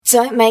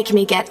Don't make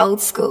me get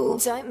old school.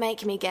 Don't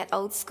make me get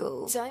old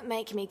school. Don't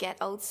make me get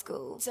old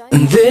school.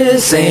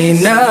 This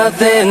ain't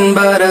nothing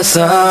but a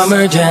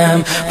summer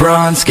jam.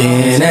 Bronze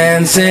skin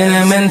and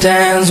cinnamon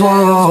tans,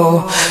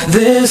 whoa.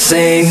 This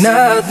ain't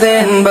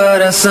nothing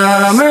but a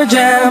summer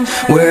jam.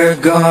 We're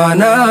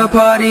gonna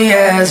party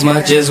as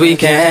much as we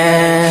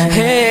can.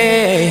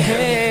 Hey,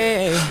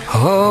 hey,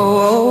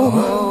 oh,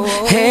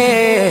 oh,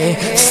 hey,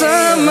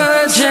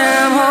 summer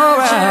jam,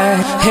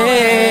 alright.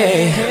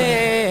 Hey,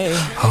 hey,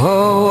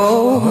 oh,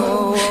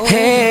 oh,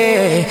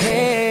 hey,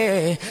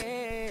 hey.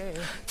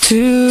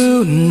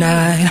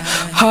 Tonight,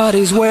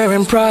 Hardy's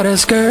wearing Prada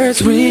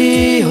skirts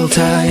real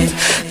tight.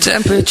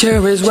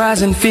 Temperature is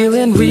rising,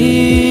 feeling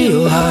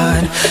real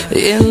hot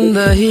in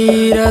the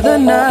heat of the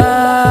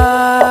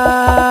night.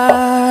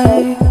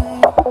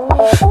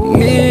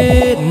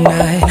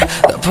 Midnight,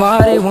 the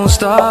party won't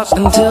stop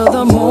until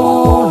the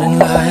morning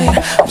light.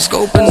 I'm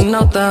scoping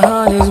out the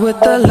honeys with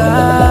the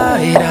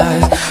light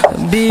eyes.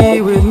 Be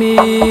with me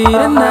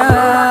tonight.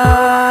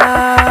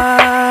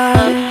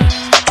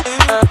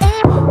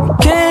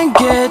 Can't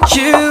get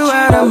you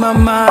out of my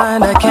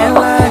mind, I can't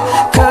lie.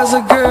 Cause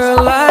a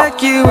girl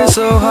like you is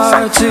so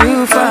hard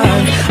to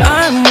find.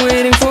 I'm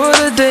waiting for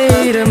the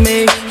day to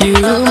make you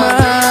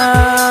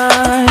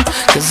mine.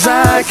 Cause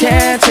I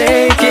can't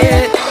take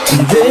it.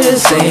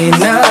 This ain't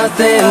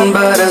nothing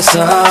but a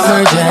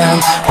summer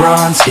jam.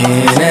 Bronze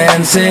skin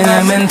and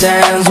cinnamon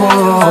tans,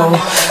 whoa.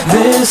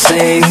 This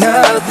ain't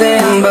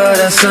nothing but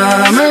a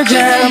summer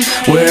jam.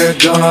 We're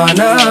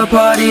gonna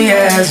party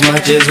as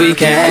much as we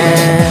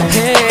can.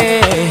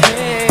 Hey,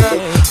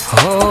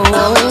 oh,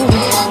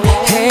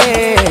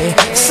 hey,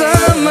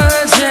 summer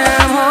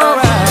jam,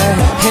 alright.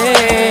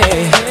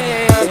 Hey,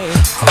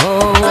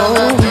 oh,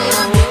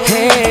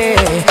 hey.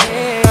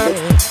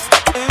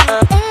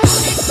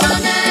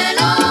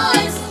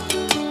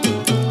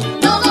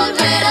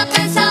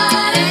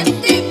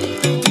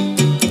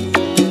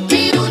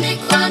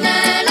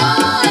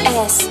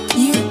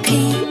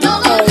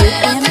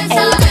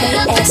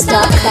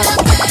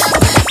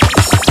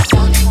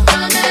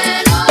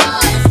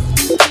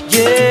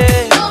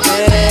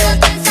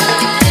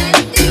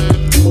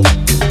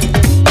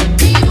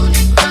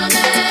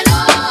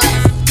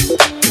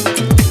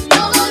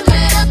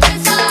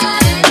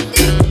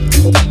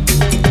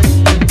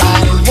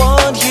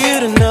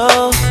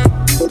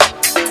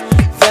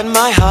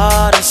 My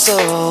heart and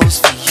soul's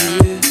for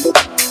you,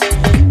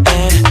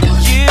 and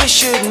you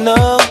should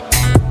know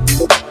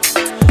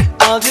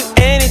I'll do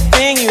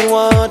anything you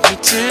want me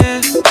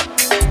to.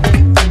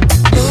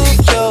 Move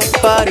your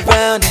body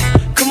round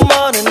and come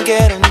on and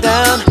get on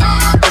down.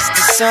 It's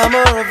the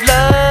summer of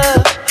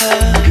love.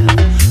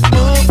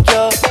 Move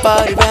your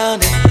body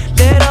round and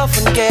let off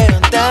and get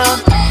on down.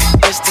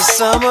 It's the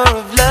summer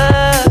of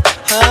love.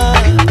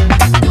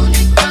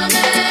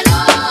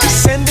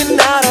 Sending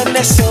out an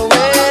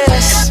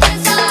SOS.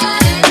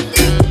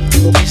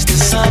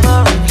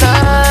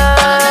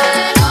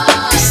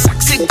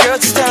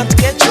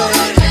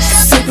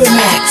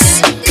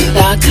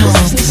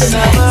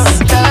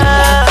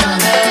 Supermax.com.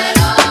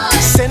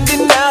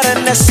 Sending out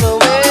an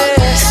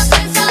SOS.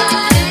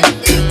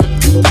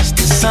 It's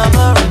the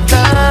summer of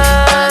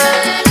love.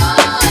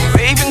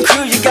 Raven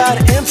crew, you gotta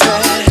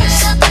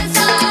impress.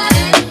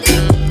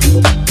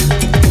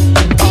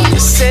 All the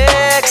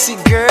sexy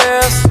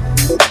girls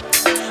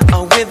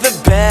are with the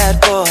bad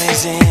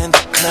boys in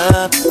the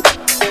club.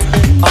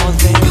 All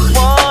they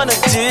wanna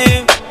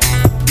do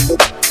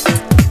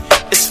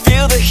is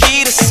feel the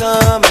heat of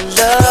summer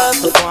love.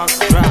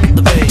 Drop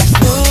the bass.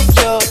 Move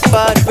your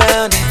body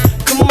round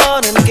and come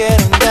on and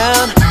get on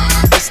down.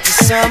 It's the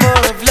summer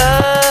of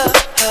love.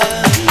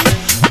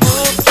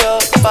 Move your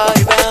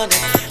body round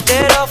and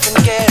let off and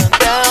get on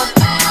down.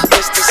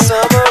 It's the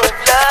summer of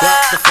love.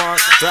 Drop the funk,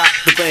 drop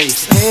the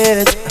bass.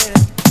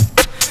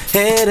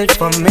 Hit it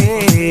for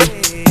me.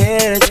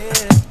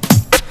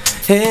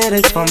 Hit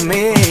it for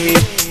me.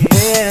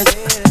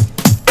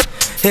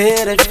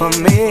 Hit it for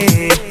me.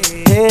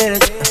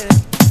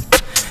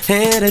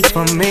 Hit it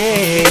for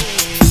me.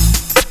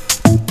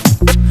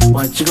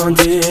 What you gonna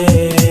do?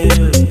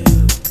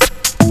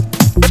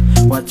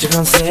 What you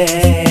gonna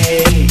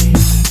say?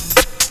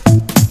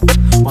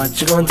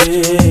 What you gonna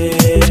do?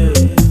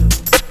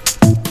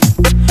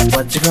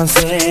 What you gonna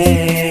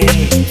say?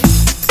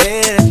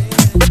 Hit it.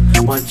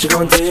 What you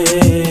gonna do?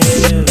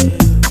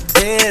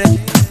 Hit it.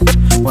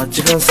 What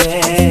you gonna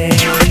say?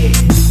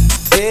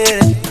 Hit it.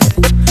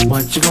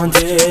 What you gonna do?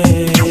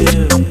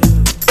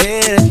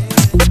 Hit it.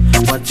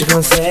 What you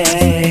gonna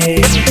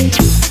say?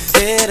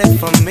 Hit it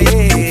for me.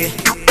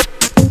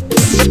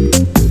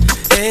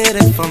 Hit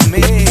it for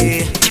me.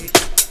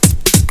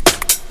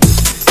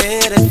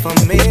 Hit it for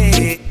me.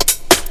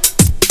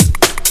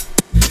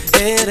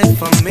 Hit it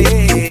for me.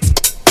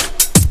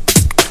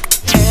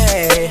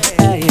 Hey,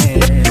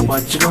 yeah.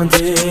 What you gonna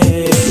do?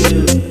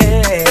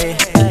 Hey,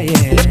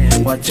 yeah.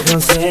 What you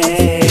gonna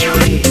say?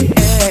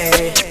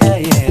 Hey,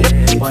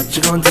 yeah. What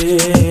you gonna do?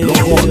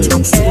 Log on to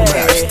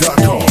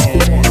Supermax.com.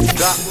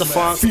 Drop the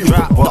funk,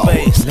 drop the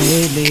bass.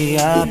 Lately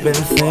I've been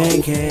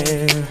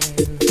thinking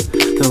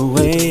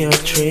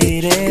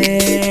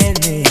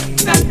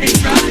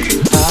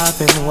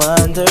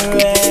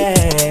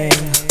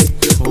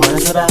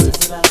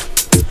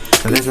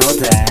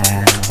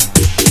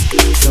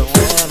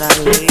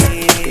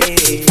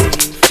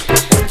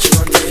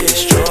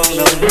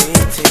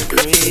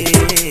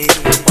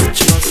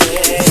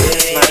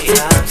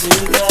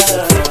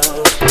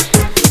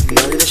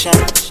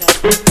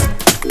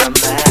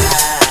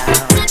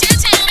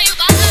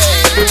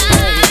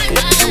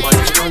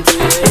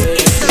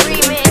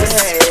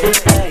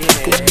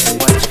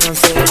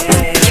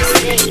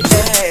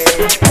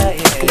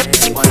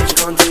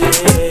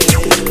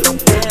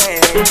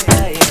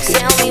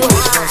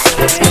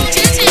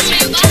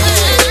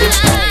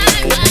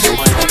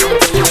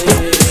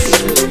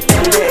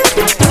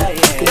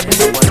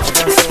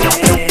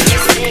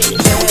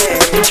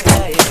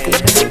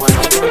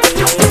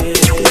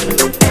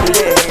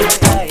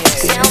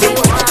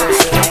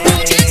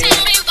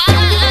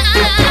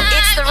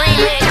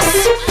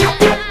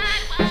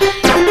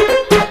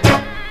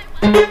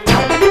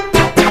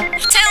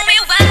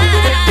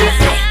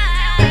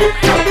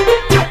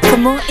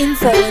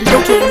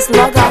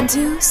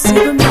to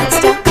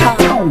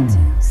supermax.com.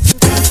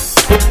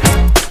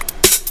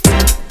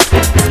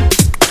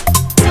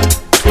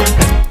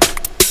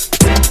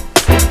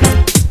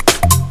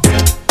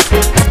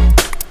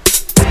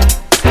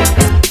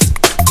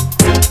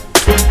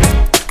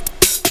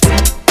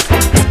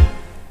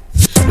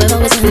 We've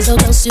always been so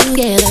close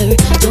together,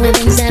 doing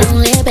things that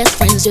only best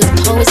friends do.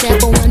 Always there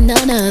for one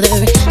another,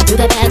 through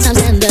the bad times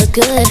and the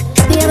good.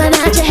 The other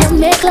night you held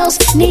me close,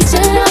 need to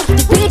know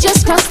that we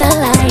just crossed the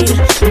line.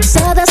 This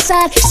other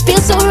side just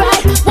feels so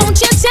right. Won't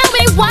you tell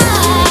me why?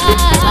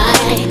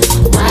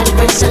 Why did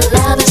friends and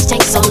lovers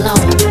take so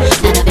long?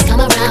 Now that they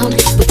come around,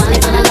 we finally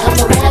found a love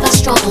forever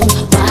strong.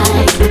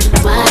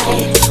 Why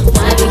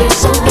were you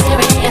so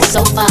weary and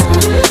so far?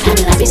 How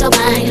did I be so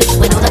blind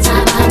when all the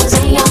time I was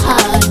in your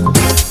heart?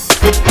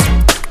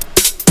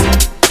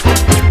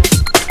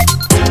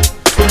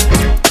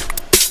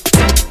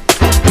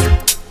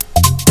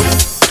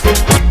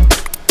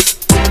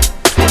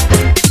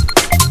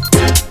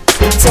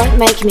 Don't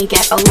make me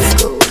get old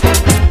school.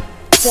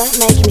 Don't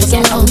make me so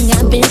get long old school.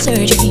 I've been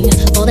searching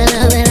for the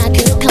love that I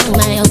could call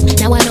my own.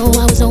 Now I know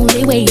I was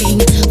only waiting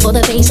for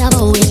the face I've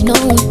always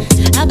known.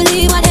 I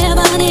believe what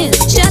heaven is,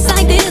 just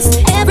like this.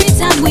 Every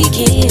time we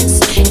kiss,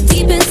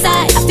 deep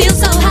inside I feel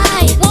so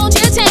high. Won't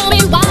you tell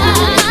me why?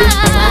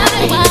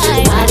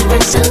 Why do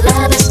friends and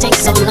lovers take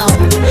so long?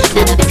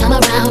 Now that they come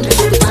around,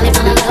 we finally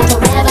found a love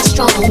forever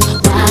strong.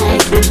 Why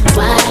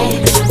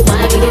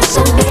were you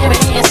so weary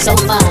and so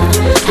far?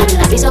 How did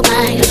I be so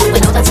blind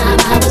when all the time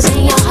I was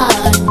in your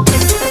heart?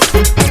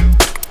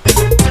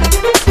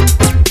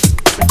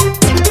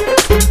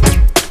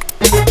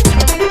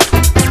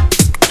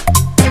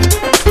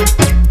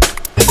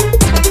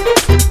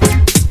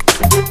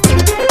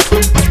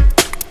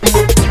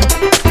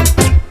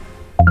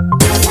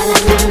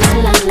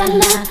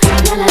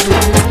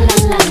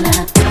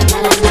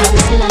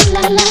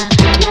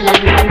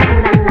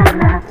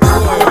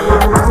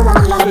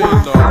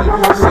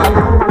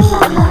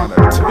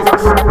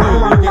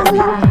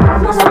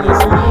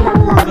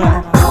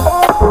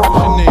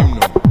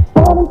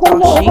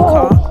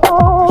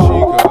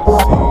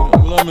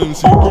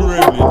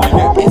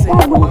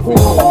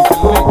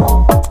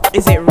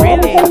 Is it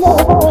really?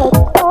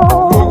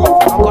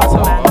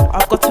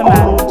 I've got a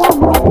man.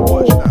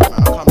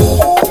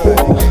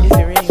 Is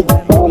it really,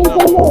 man?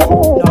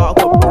 No, I've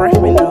got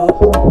breath, me now.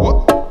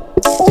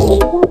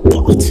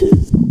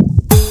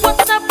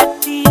 What's up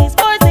with these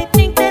boys? They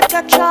think they've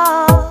got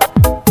charm.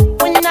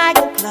 When I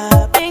go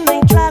clubbing,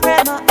 they try to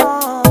grab my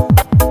arm.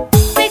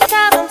 They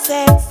tell I'm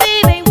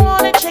sexy, they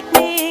wanna check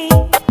me.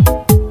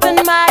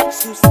 But my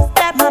excuse is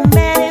that my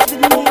man is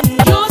with me.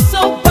 You're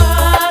so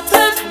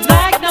buttered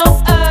like no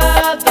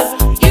other.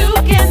 You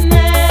can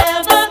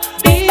never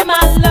be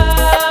my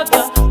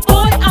lover.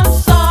 Boy, I'm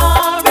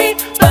sorry,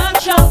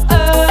 but you're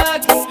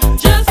ugly.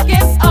 Just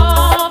get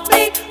off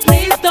me,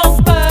 please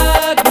don't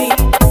bug me.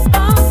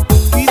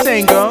 What you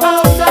saying, girl?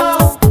 Oh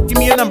no, Give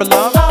me your number,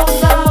 love. oh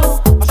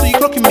no, I saw you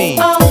clocking me.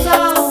 oh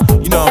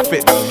no, You know I'm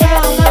fit, though.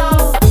 hell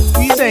no,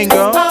 What you saying,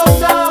 girl?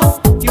 oh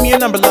no, Give me your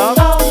number, love.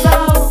 oh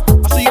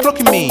no, I saw you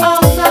clocking me. oh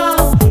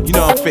no. You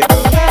know I'm fit,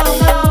 though. Hell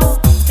no.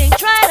 They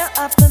try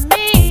to offer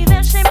me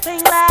their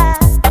champagne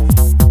glass,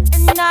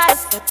 and I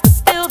accept, but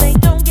still they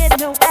don't get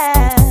no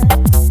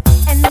ass.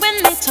 And when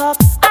they talk,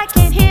 I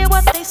can't hear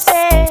what they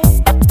say.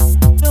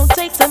 Don't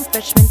take some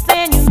freshmen,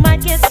 then you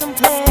might get some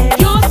play.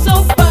 You're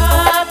so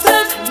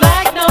buttered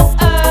like no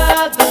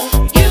other.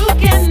 You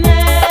can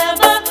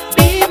never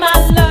be my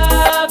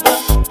lover.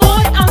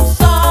 Boy, I'm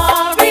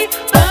sorry,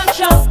 but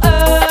you're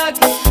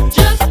ugly.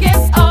 Just get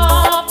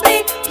off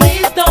me,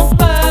 please don't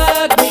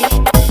bug me.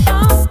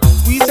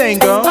 What you saying,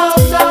 girl? Oh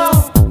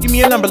no, Give me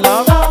your number,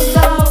 love. oh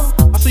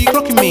no, I saw you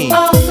clocking me.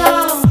 oh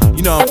no,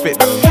 You know I'm fit,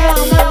 though.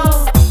 hell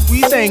no, What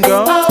you saying,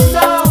 girl? oh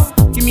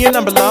no, Give me your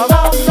number, love.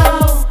 oh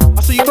no,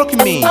 I saw you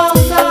clocking me. oh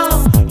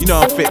no, You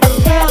know I'm fit, though.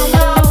 hell no.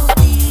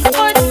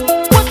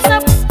 What's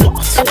up?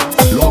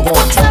 Log on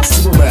to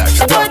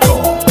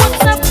supermax.com.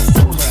 What's up?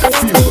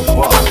 Feel the vibe.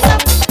 What's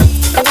up?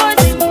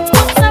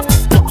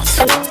 What's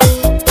up?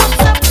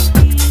 What's up?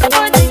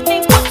 Boys, they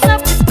think what's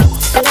up?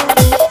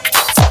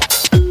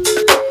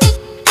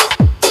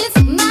 It's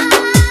mine.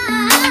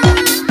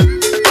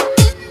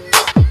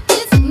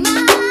 It's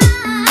mine.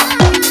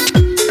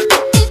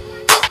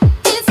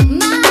 It's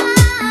mine.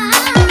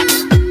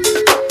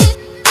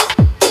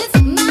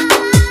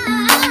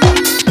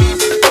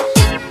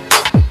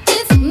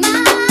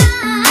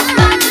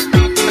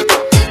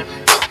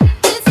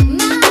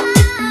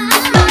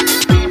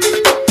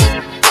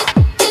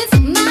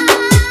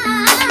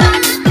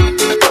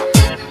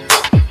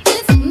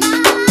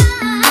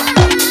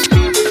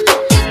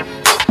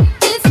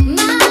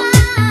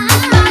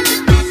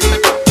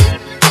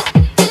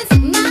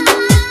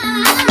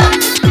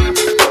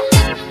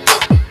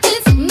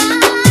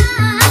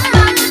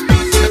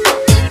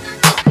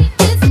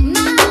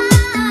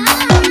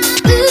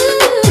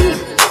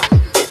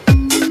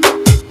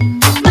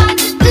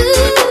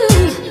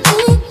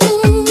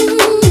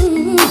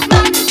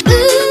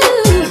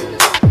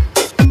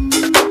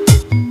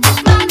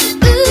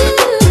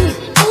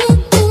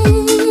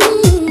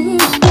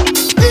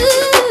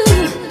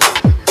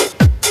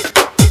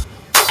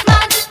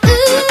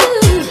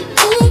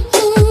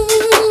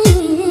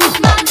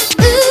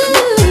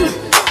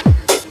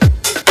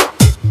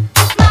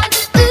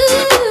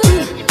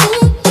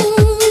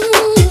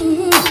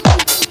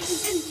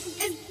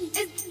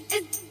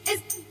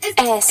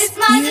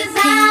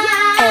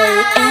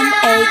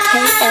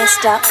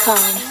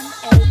 makes.com.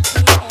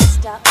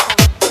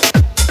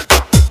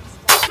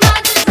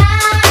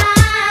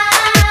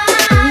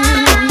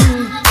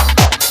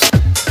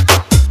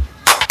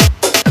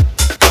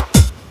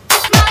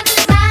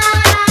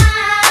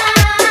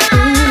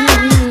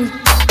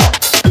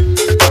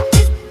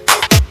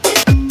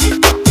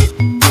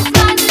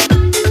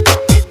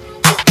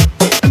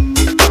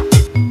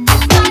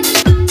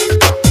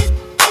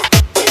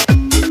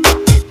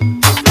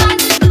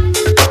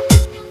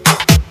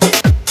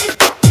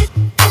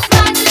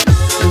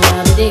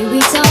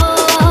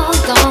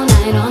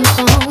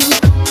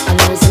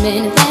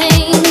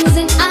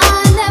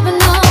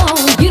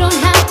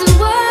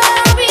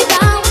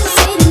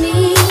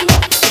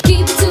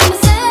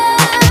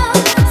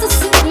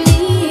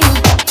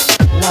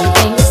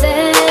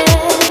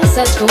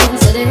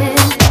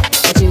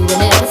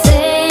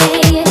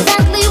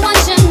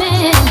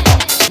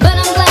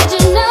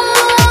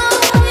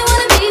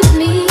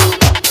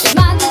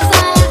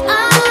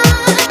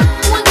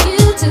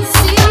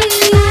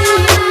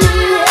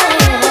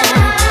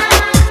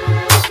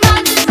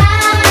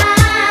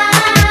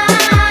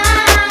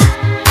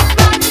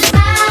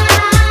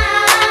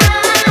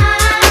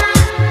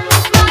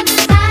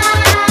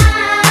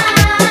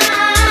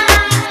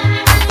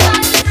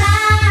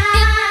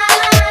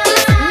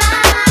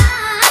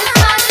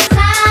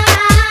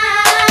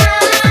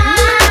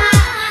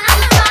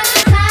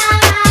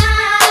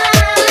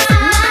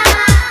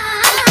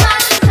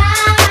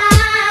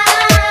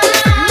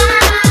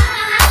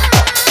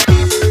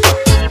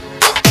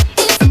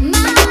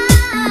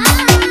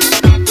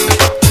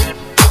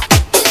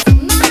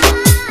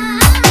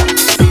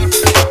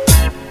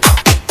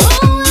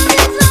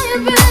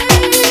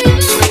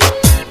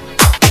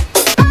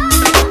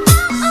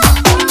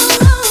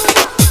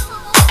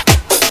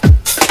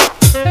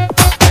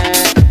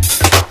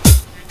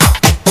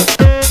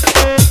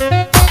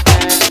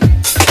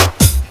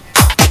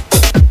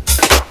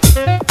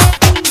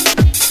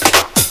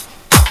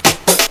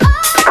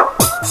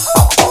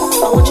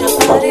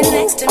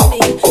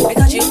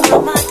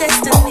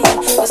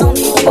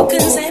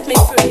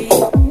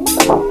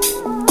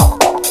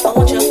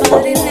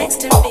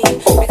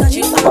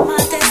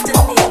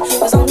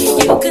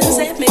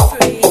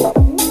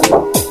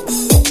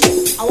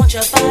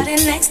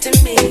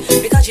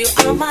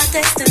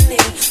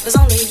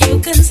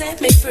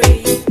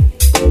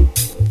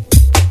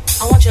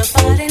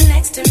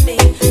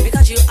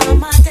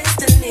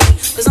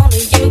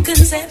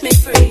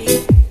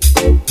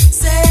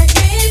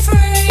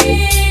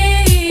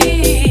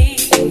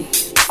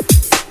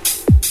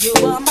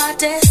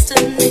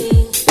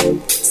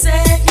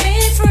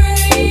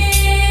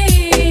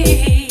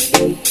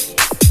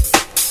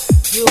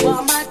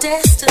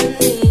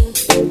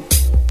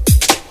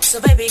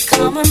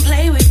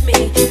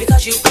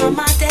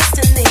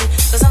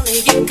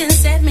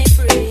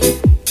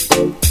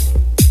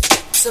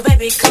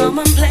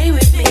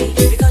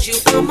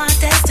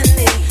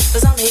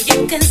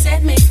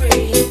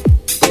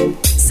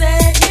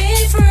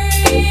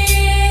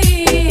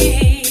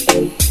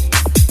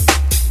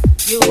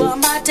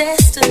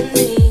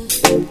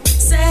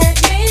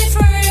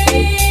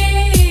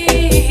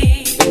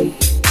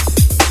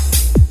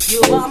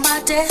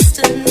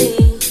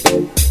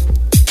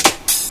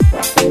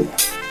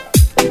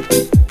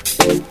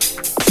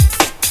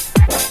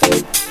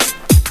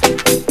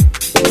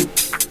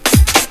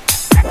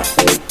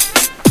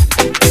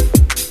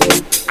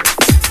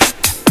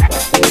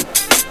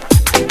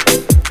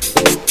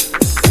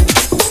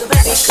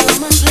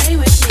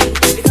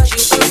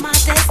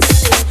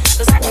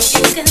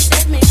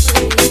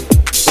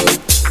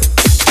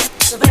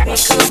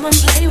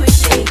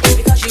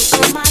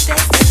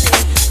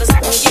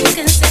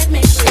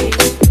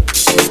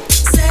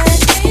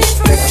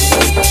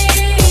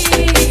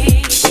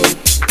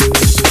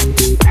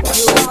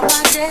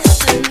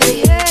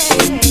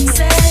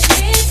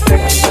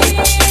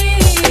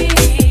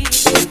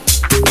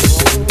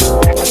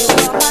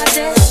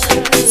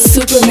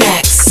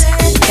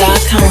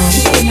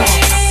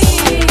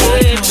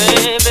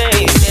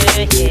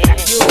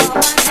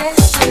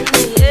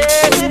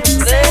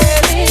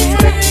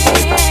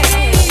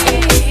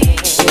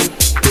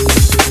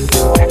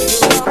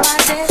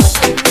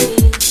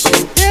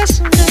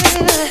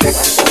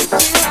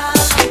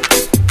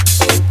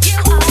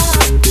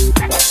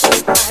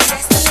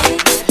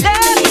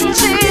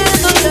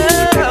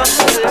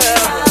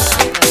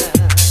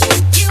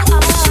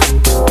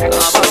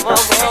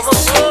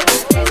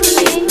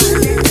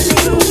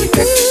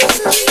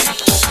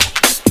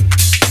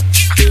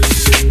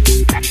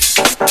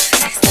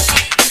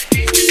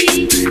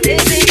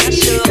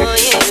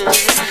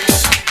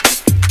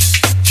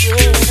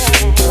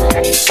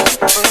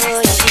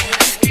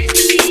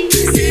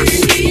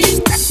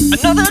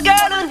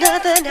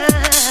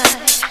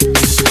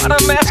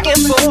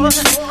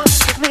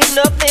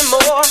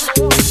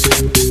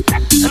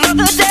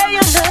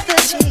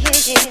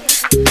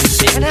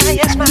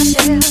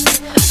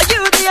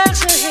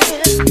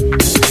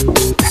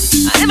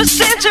 Never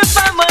seem to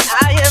find what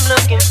I am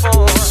looking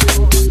for.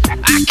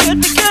 I could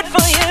be good good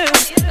for you.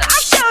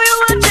 I'll show you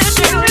what to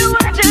do,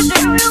 what to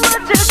do,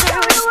 what to do,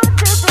 what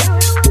to do.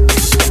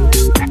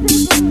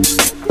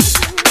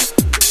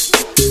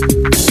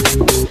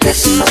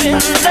 Lessons in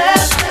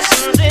love,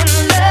 lessons in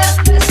love,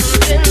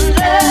 lessons in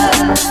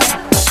love.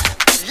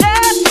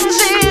 Lessons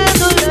in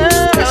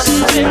love,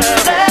 lessons in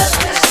love,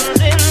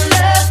 lessons in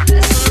love,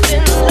 lessons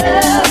in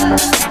love.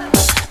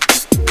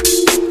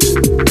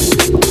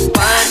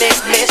 Why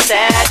make me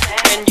sad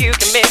when you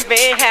can make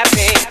me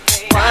happy?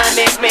 Why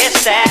make me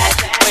sad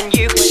when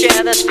you can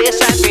share the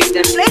space I breathe?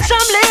 The place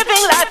I'm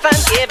living, life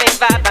I'm giving,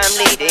 vibe I'm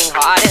leading,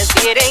 heart is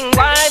beating.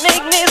 Why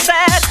make me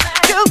sad?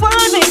 You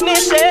why make me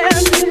sad?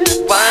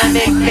 Why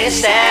make me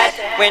sad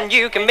when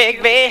you can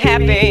make me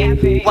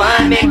happy?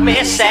 Why make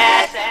me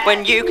sad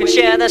when you can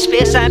share the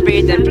space I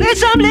breathe? The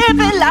place I'm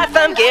living, life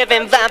I'm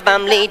giving, vibe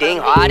I'm leading,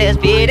 heart is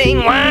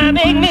beating. Why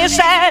make me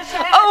sad?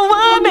 Oh,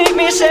 why make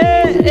me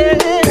sad?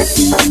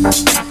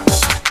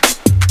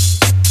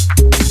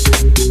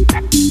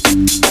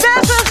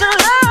 Lessons in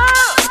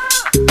love,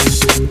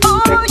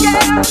 oh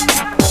yeah.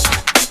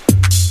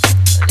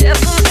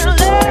 Lessons in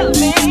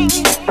loving,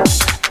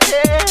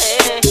 yeah.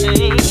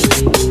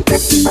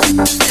 Lessons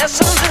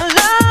in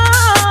love,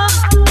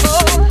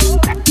 oh.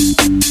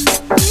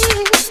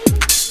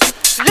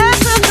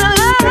 Lessons in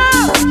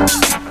love,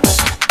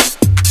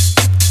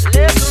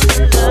 lessons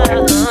in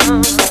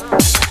love,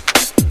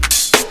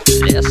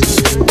 lessons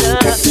in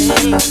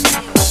loving.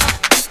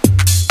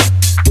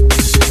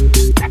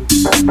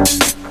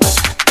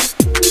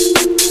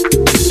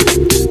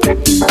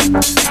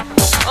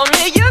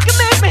 Only you can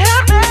make me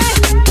happy.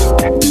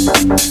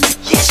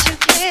 Yes, you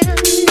can.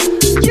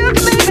 You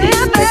can make me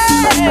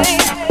happy.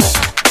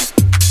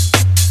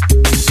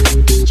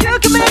 You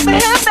can make me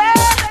happy.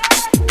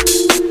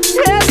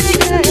 Happy,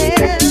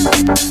 yeah.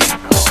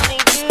 Only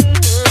you.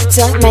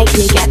 Don't make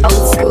me get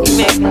old school. You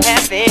make me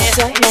happy.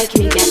 Don't make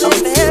me get old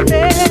school.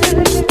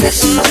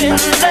 Lessons in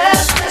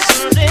love,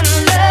 lessons in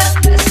love,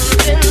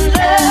 lessons in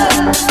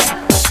love.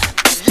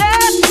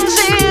 Lessons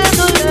in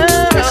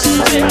love,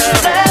 lessons in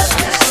love,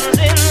 lessons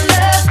in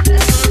love,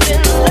 lessons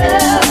in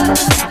love.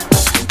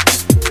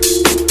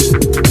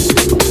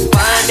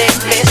 Why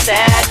make me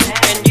sad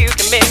when you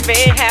can make me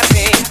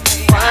happy?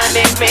 Why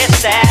make me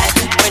sad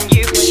when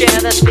you can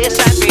share the space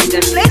I breathe?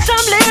 The place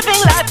I'm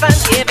living, life I'm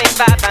giving,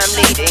 vibe I'm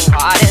leading,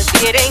 heart is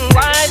beating.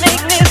 Why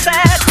make me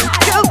sad?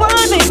 You why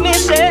make me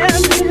sad?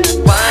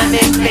 Why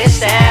make me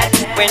sad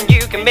when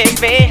you can make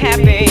me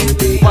happy?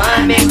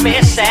 Why make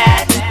me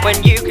sad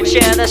when you can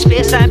share the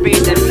space I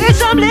breathe? The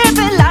place I'm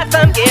living, life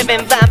I'm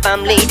giving, vibe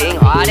I'm leading,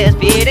 heart is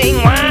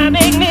beating. Why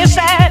make me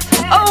sad?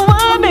 Oh,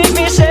 why make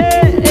me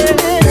sad?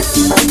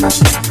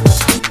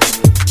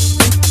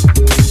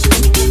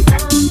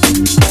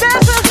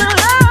 Lessons in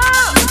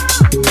love,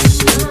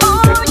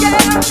 oh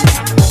yeah.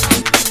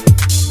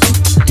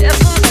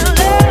 Lessons in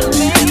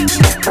loving,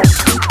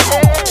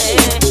 yeah.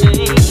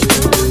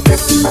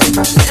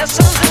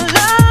 Lessons in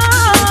love,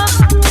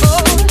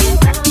 oh.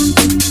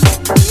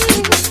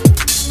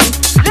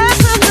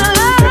 Lessons in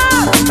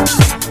love,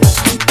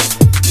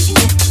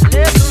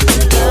 lessons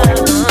in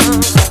love,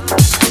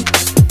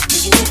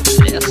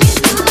 lessons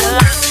in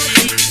love.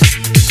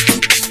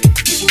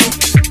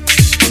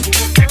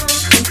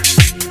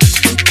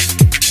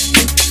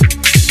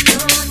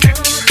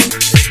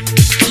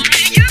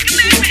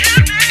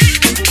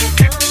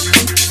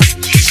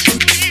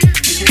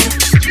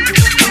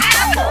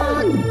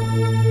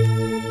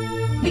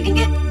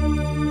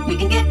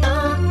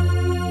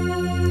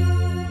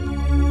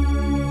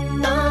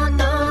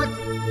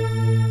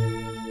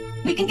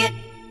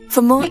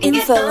 For more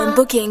info and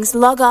bookings,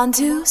 log on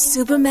to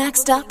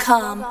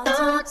supermax.com.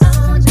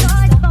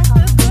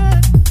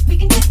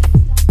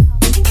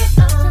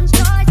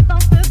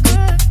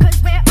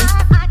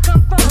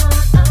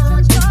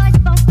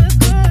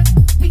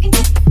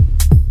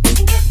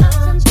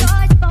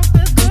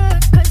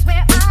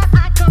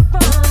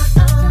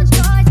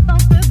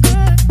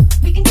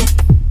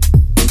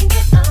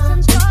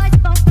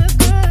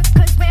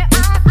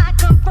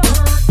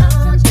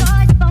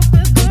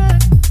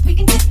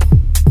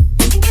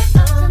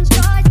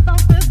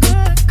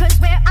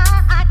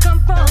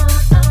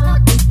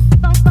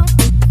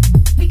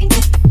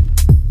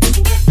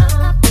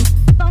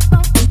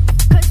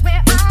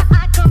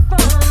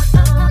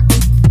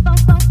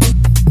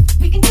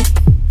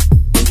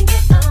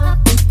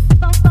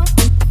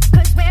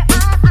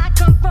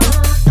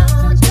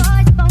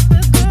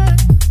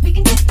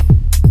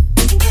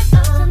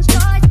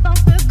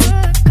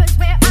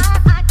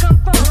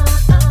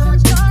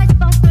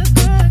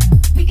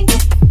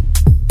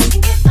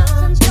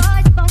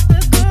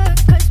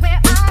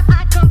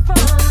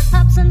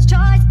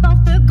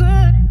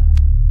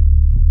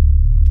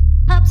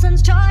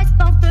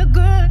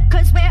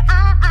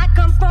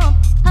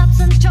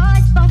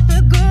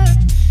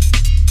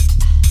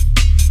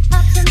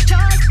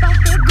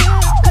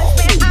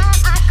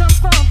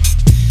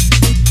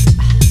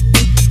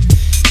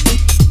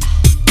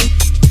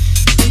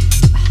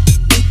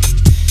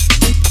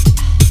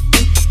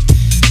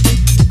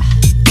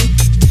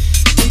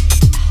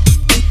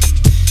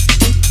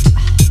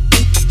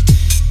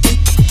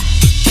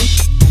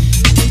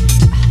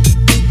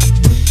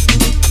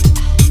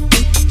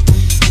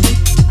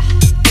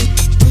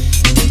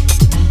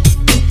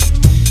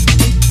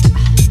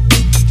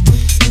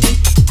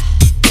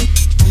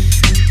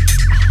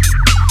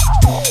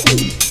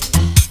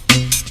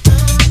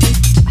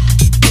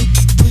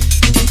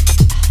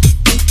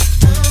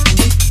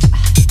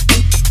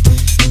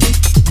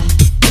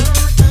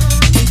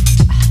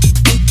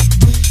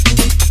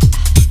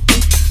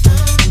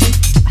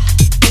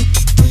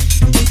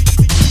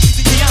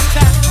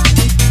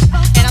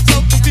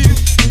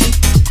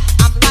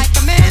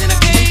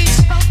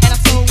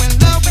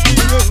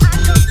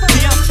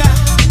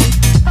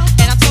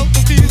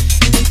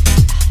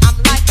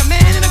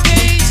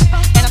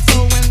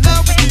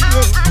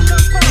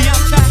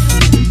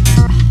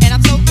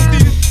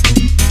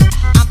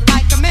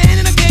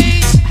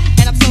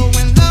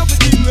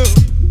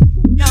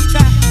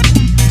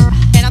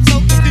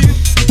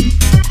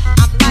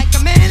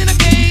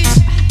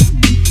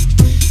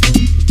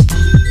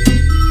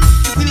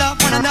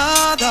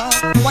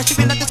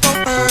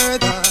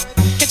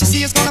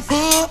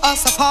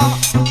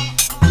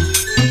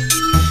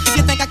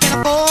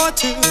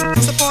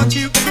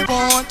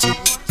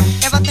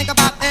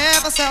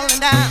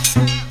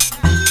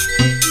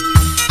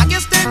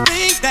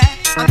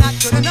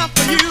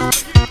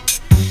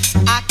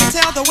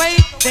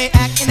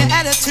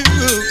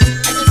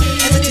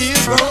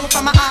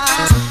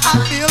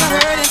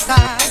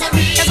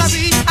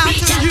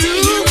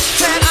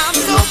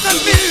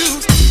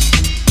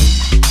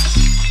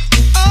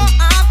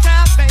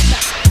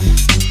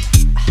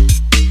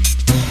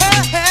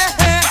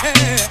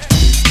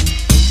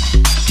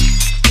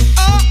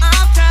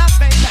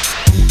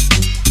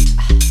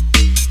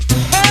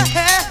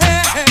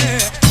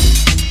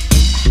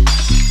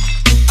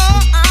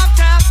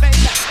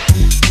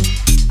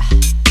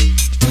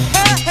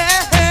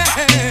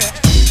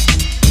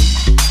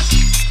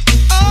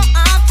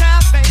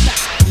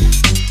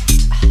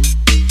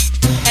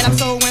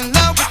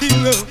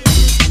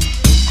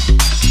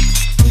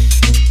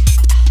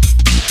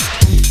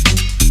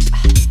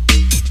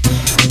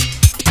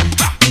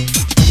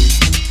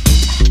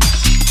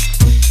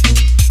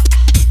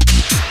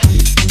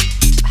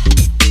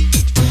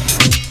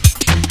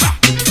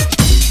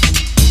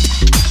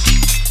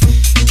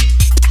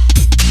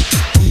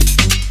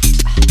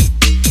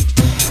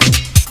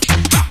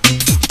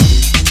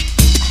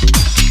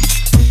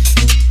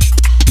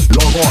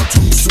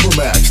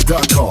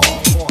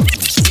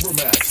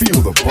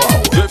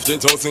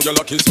 15,000 you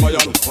lucky my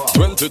hand.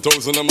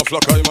 20,000 I'm a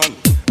flock I man.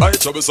 I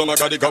trouble some I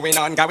got it going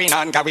on. Girls them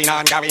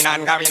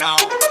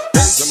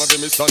a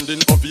give me standing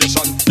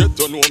ovation. Get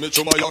to know me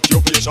through my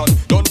occupation.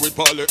 Done with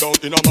parley down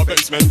in my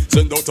basement.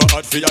 Send out a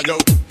ad for ya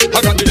yo. I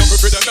got the number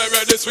for them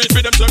berry, the sweet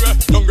for them cherry.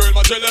 Young girl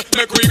my jelly,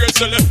 make we get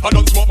silly. I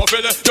don't smoke my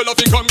filly, you love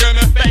it come get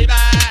me, baby.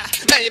 I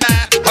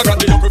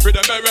got the number for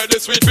them berry, the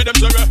sweet for them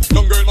cherry.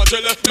 Young girl my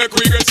jelly, make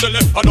we get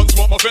silly. I don't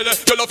smoke my filly,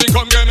 you love it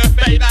come get me,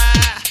 baby.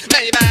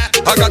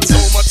 I got so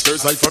much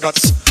girls I forgot.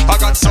 I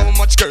got so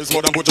much girls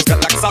more than who just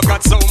got lax. I've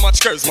got so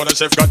much girls more than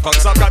chef got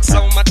pox. I've got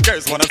so much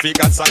girls more than feet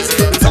got socks.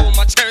 So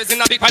much girls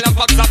in a big pile of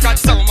box. I've got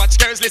so much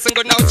girls, listen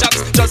good now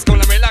chaps. Just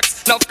cool and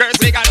relax, enough girls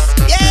we got.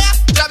 Yeah,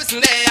 Travis in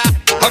there.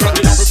 I got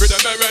the number for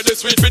them berry, the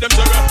sweet for them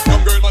cherry.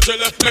 Young girl my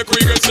jelly, make we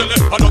get silly.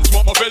 I don't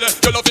smoke my filly,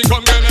 you love it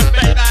come get me,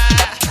 baby.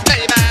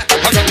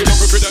 I got the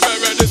number for them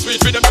berry, the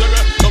sweet for them cherry.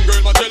 Young girl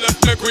my jelly,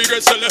 make we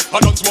get silly. I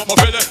don't smoke my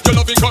filly, you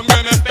love it come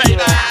get me, baby.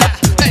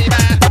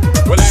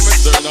 Well, I'm a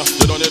sterner,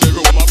 you don't need the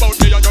room about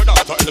me and your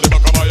daughter in the back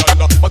of my hand.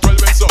 But well,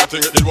 when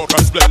something, it did work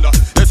and splendor.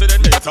 They say they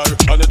made her,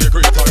 and they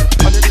decorate her,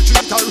 and they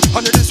treat her,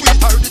 and they sweet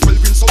her. The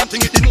 12 in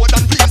something, it did more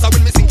than please her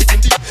when me sink it in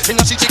deep. In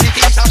a chicky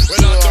teaser.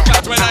 Well, I took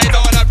that when I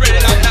don't wanna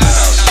breathe out now.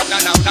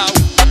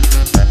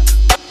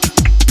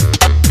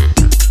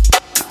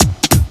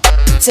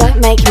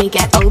 Don't make me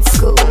get old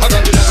school. Don't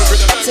make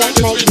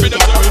me get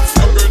old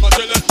school.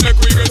 Make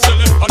we get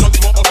silly. I don't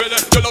smoke my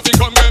belly. You love it,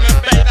 come get me,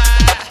 baby.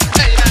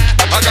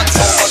 I got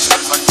so much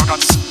girls I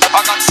forgot. I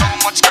got so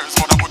much girls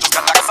more than who just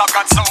got lax. I've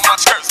got so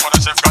much girls more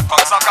than chef got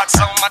pox. I've got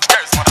so much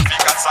girls more than feet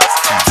got socks.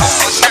 So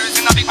much girls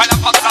in a big pile of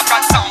pox. I've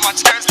got so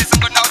much girls, listen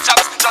good now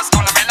chaps. Just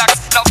gonna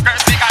relax, love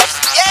girls we got.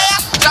 Yeah,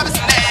 Travis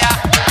in there.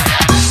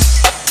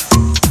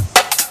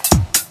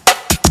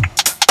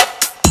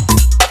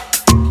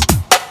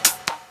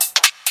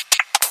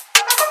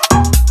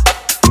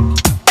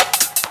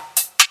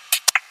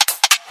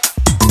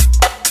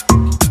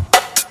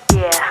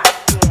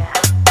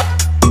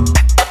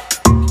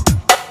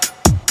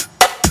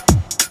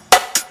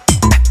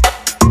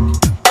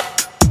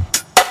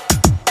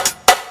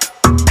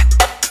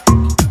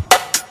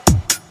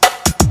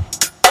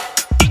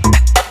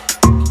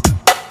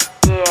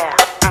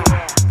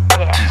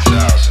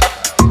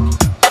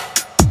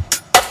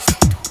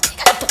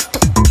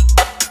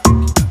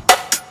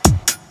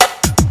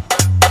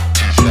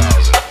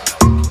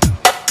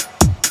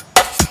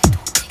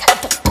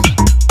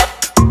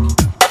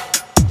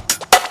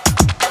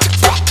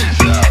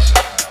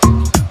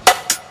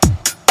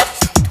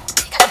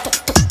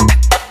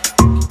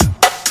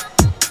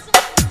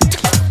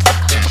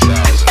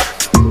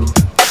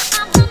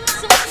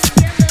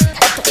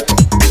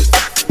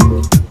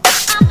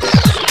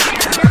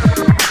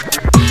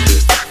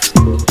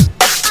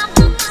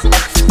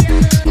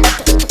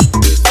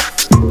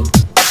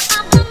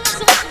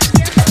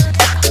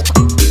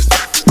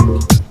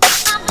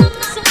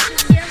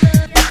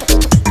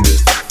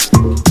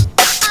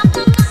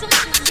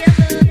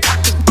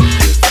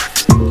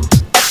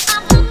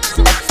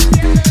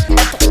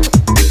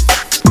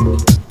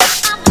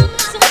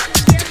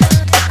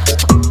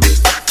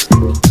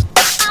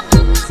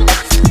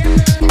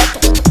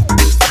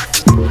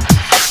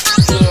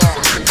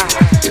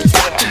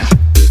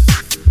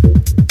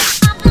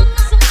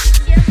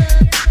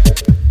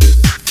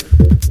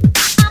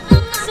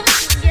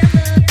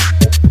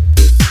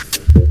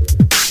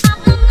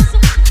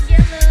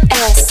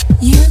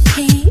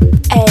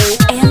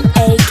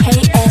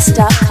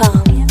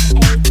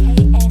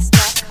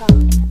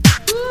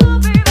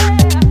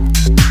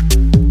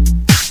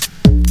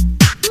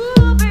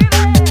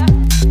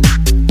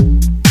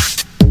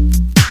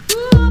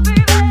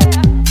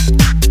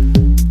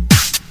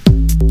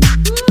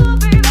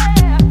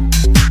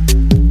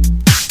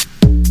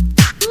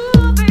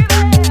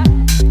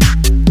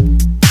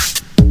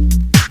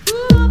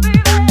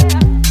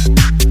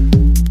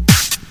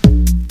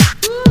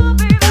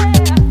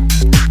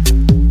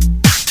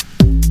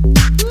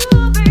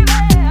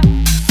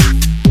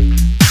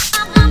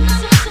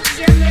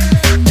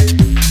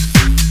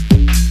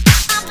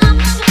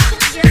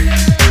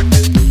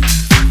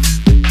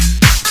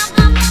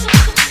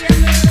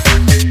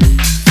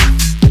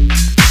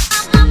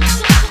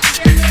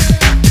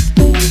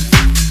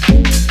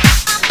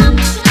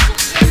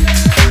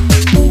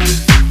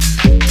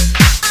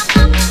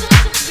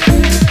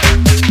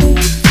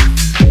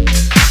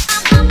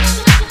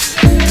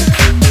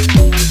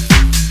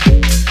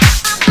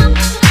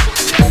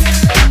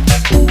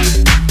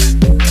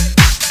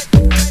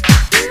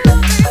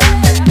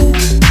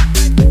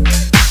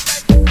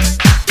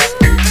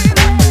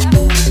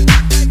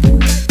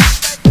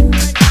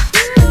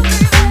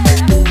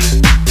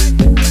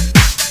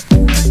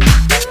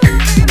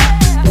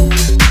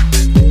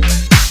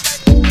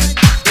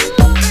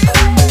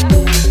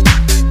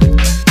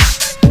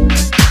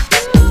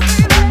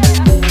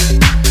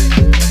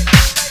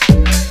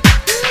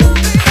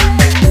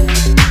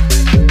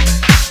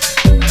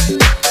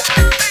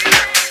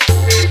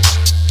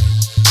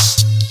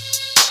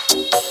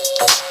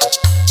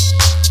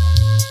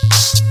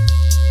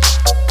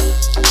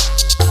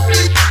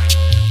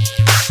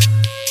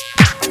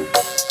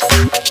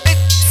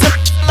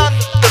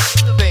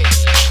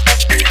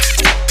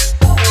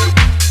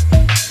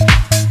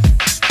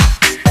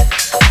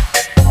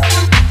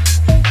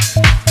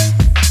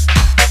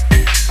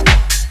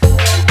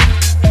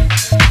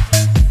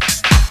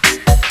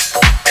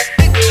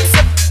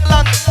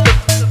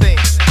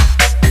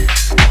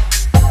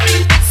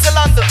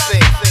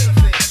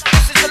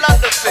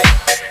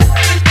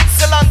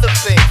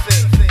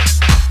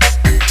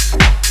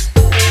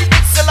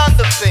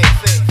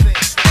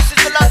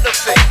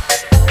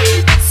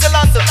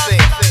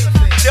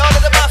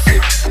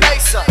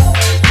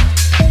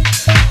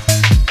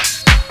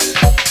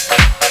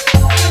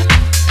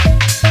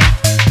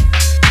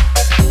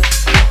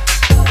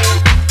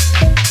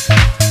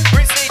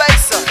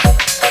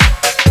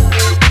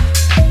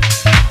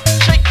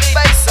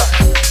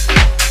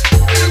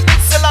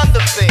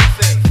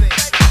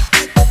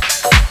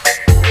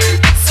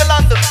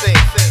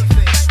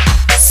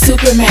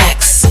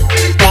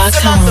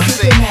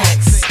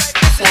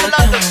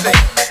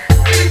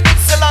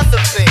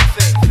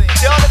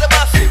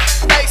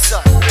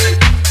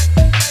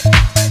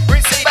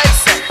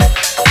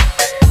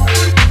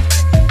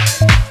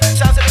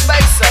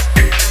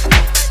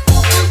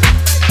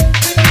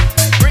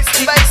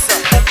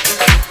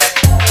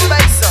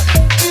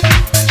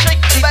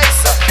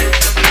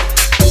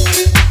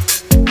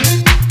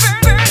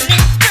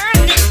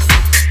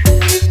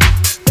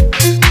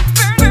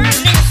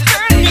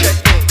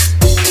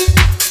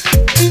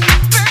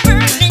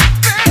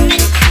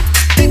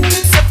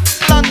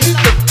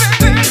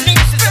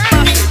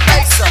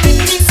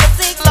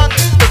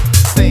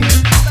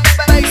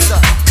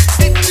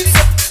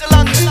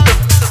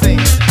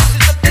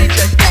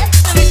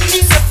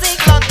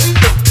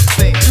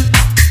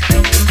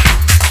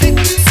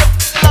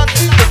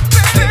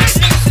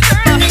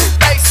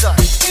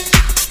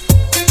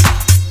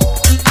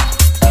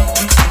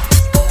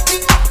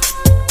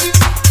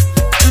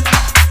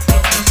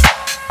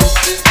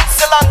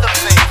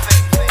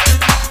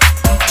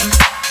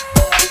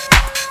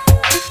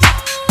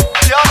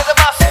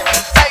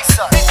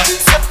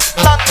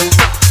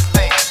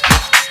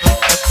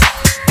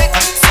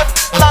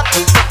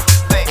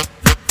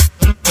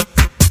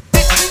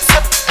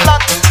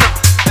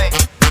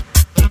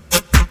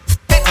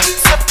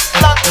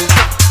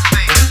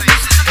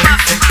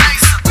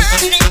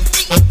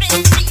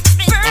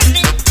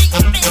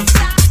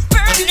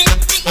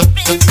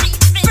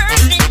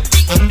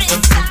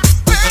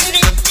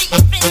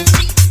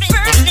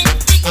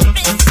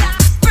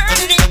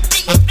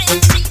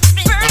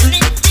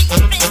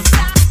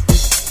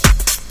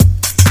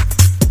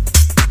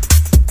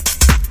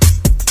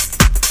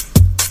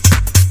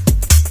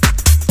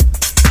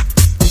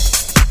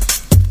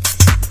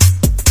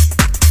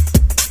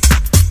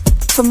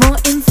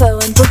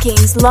 and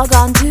bookings, log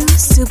on to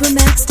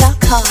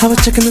supermax.com. I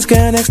was checking this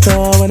girl next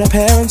door when her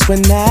parents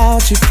went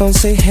out. She phone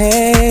say,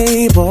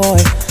 hey boy,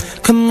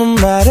 come on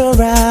right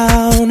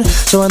around.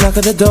 So I knock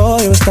on the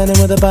door, he was standing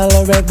with a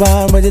bottle of red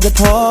wine ready to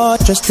pour,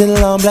 dressed in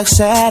long black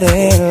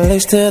satin,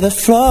 lace to the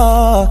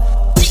floor.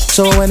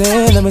 So I went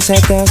in and we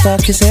sat down,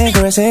 started kissing,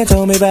 caressing,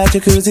 told me about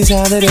jacuzzi,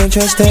 sounded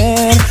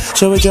interesting.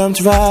 So we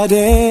jumped right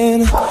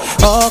in,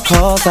 all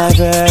calls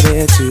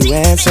diverted to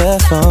answer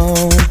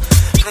phone.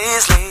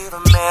 Please leave a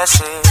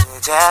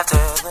message after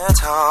the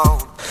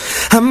tone.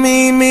 I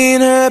mean, me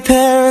and her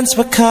parents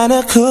were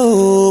kinda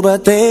cool,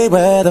 but they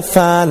were the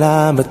fine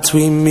line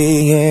between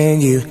me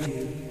and you.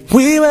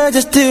 We were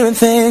just doing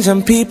things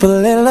some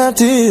people in love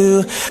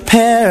do.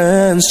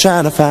 Parents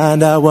trying to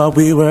find out what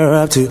we were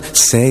up to,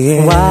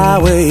 saying, why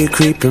were you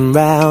creeping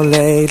round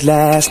late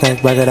last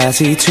night? Why could I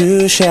see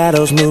two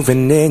shadows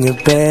moving in your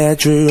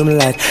bedroom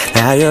light?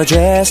 Now you're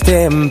dressed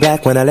in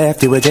black, when I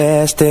left you were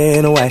dressed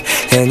in white.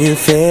 Can you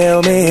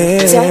feel me?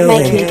 Don't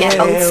make me get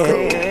old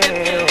school.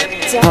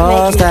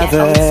 Pause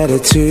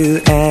diverted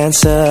to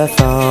answer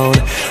phone.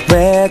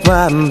 Red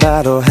wine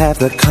bottle, half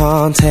the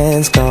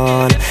contents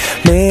gone.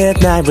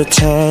 Midnight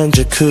return,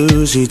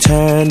 jacuzzi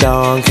turned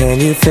on. Can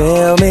you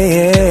feel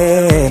me?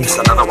 It's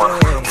another one,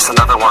 it's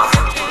another one.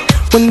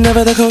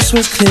 Whenever the coast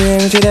was clear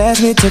and you'd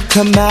ask me to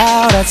come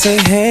out, I'd say,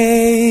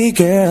 hey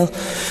girl,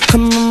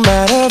 come on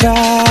right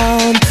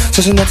around.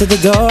 So she knocked at the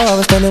door, I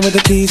was standing with the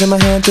keys in my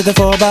hand to the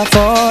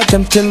 4x4.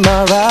 Jumped in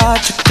my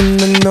ride,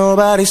 chicken and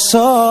nobody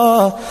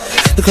saw.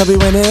 The club we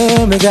went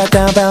in, we got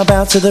down,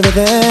 bounce to the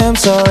rhythm.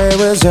 So it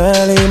was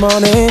early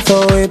morning,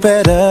 thought we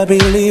better be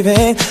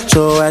leaving.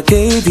 So I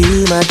gave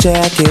you my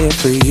jacket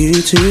for you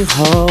to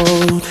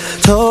hold.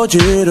 Told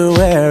you to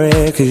wear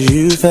it cause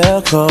you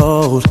felt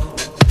cold.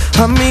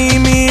 I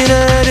mean,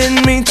 I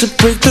didn't mean to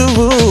break the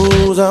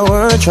rules. I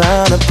weren't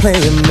trying to play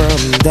mom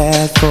and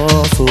dad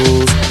for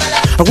fools.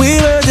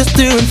 We were just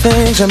doing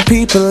things some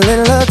people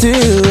in love do.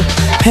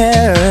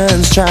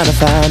 Parents trying to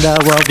find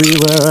out what we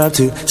were up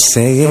to,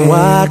 saying,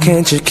 why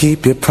can't you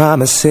keep your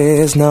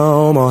promises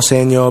no more?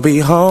 Saying you'll be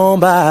home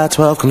by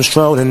 12, come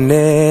strolling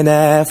in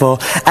at 4.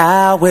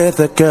 Out with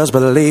the girls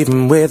but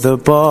leaving with the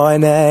boy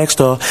next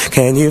door.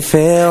 Can you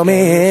feel me?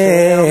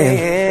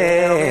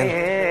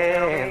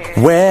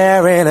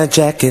 Wearing a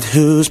jacket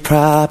whose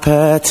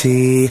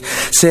property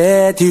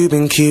said you've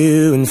been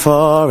queuing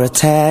for a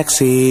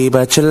taxi,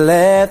 but you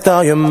left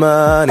all your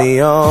money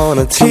on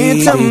a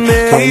TV.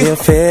 Can you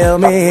feel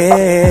me?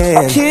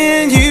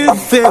 Can you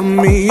feel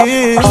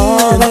me?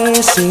 All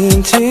they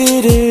seem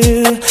to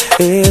do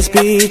is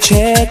be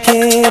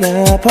checking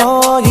up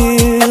on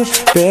you,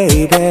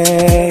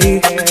 baby.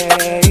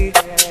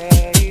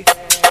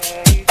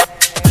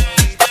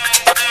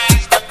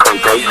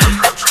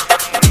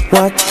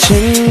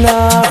 Watching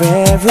our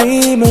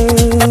every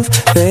move,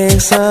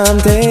 think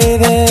someday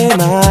they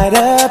might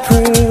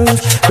approve,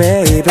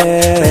 baby.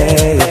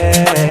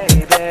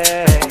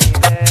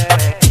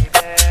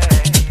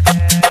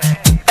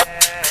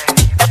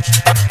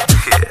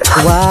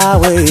 Why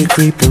were you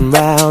creeping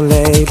round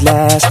late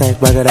last night?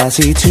 Why could I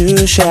see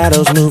two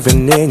shadows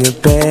moving in your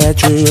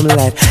bedroom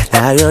light?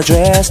 Now you're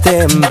dressed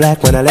in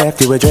black, when I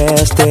left you were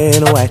dressed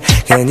in white.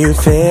 Can you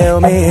feel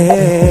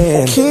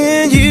me?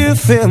 Can you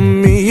feel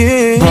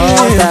me?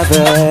 Pause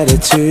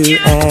diverted to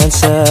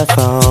answer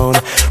phone.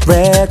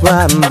 Red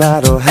wine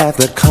bottle, half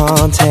the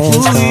contents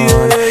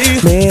gone.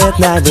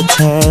 Midnight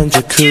return,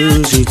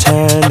 jacuzzi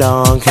turned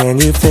on. Can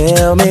you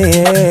feel me?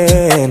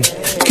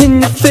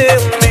 Can you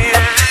feel me?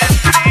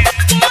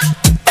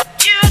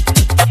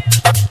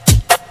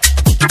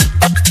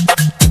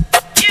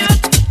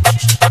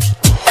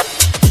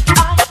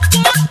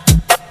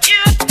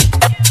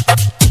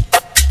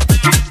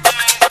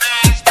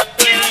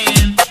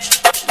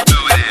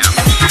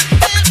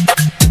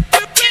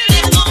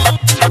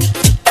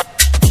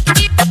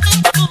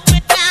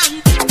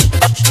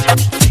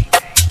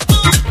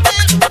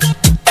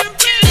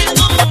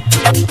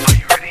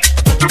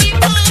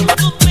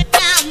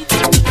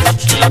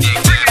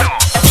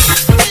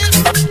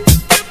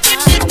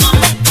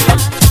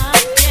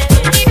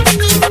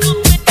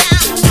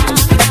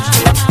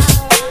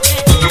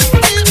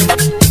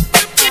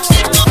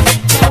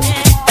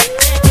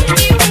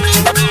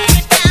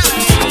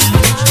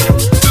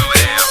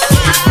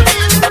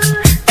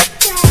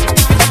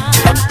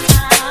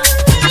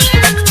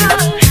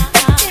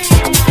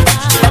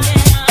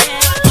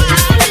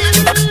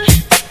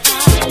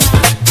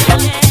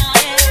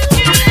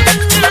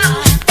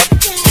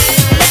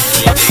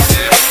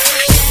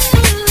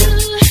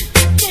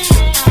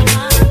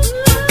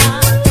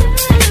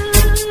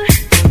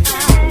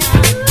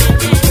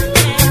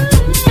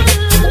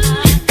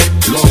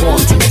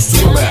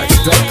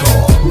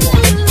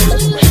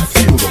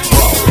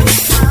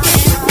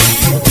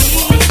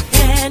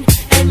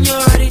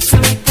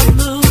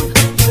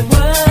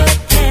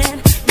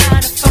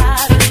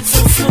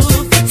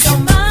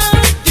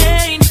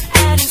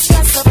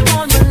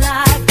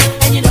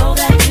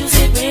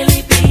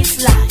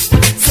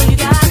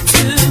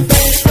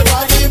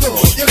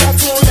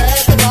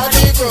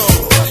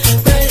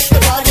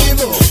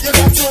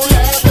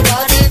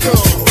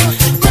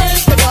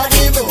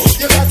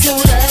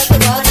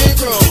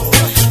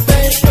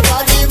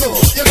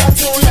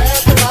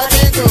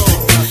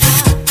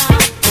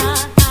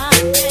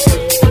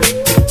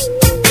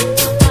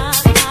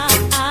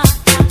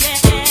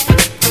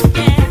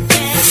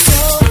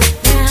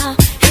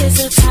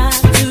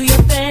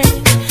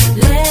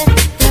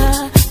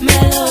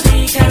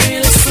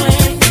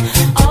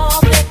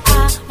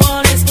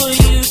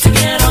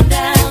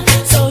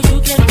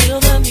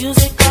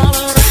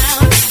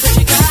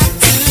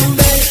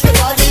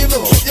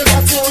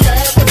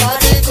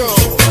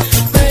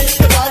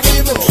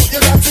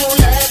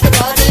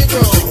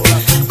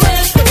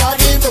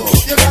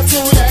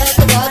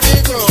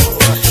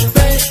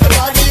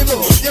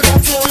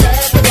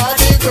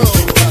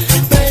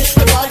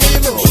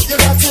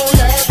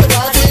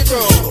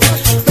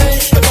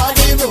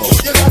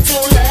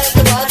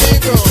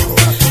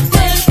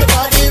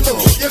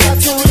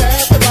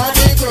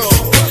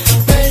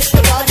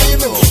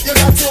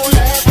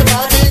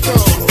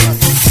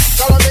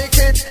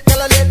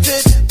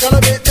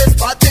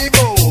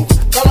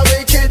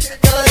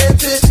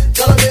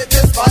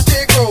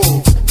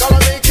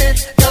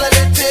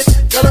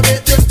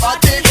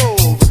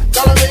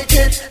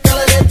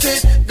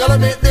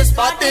 this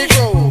party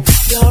groove.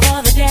 You're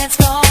on the dance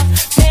floor,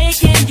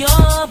 making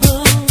your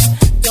moves.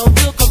 Don't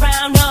look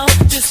around, no,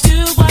 just do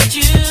what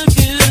you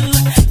do.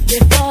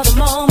 Live for the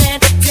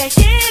moment, take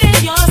it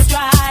in your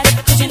stride.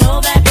 'Cause you know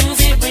that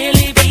music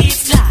really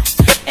beats life,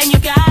 and you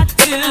got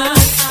to.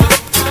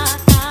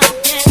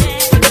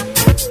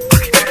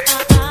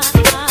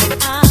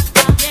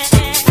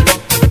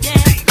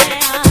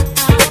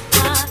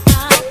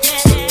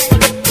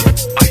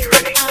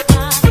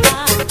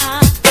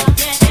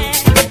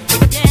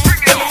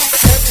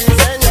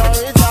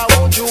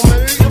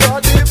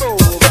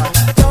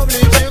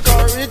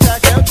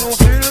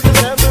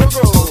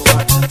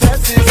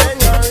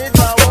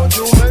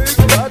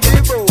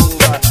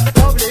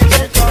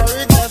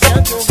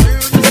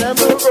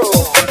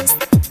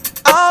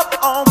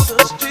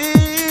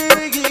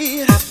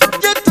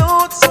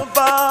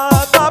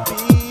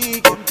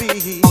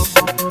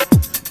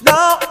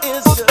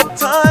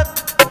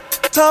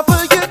 Time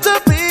for you to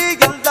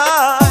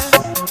realize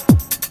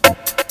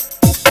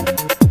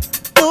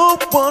no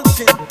one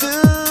can do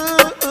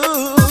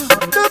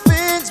the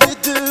things we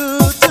do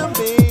to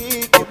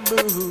make it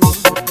move.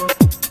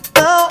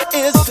 Now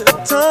is the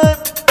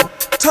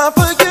time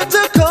for you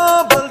to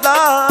come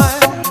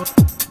alive.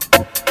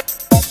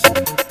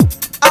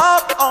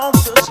 Out on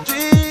the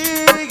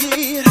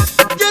street,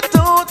 you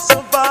don't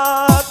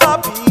survive by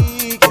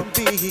being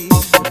beat.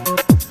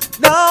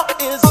 Now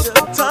is the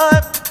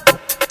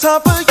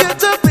time for you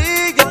to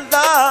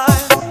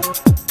realize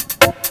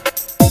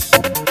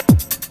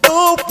no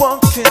one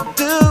can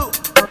do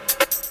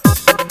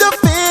the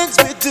things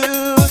we do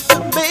to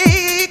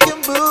make you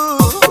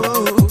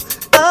move.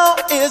 Now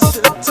is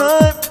the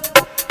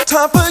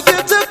time for you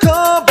to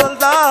come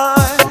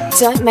alive.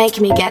 Don't make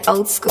me get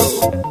old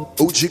school.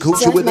 Oochie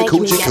coochie with the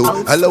coochie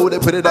coo. Hello, they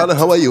put it on.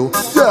 How are you?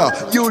 Yeah,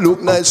 you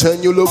look nice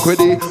and you look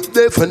pretty.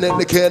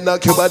 Definitely can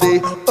knock your body.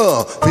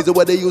 These are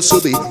what they used to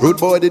be. Rude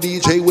boy the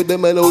DJ with the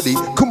melody.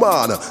 Come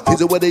on,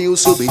 these are what they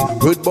used to be.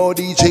 Rude boy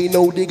DJ,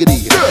 no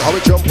diggity. How we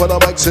jump on a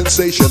mic,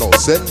 sensational.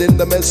 Sending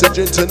the message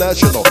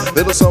international.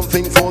 Little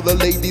something for the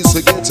ladies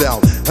to get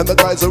down, and the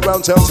guys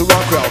around town to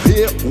rock out.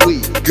 Here we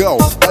go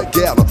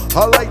again.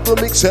 I like the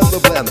mix and the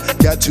blend.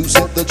 Got to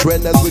set the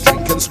trend as we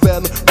drink and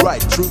spend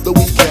right through the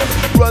weekend.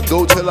 Run,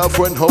 go tell our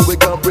friend how we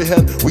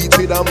comprehend. We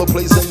tear down the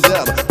place and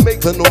then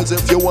make the noise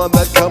if you want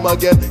that come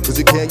again. 'Cause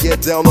you can't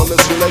get down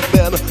unless you like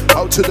then.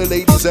 Out to the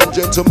ladies and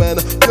gentlemen,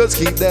 just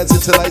keep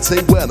dancing till I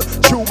say when.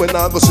 True when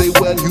I go say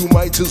when, you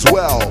might as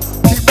well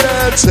keep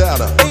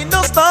dancing. Ain't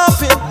no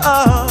stopping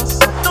us,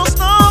 no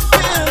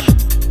stopping.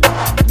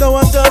 No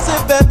one does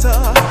it better.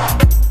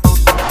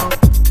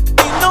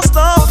 Ain't no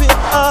stopping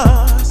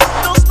us,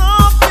 no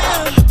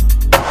stopping.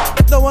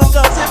 No one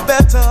does it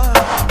better.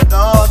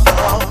 No,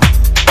 no.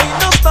 Ain't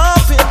no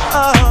stopping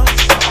us,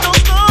 no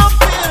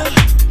stopping.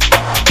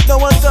 No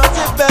one does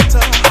it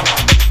better.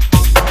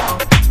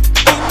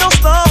 Ain't no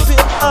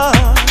stopping us,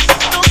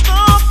 no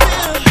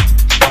stopping.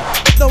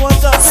 No one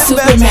does it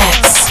better.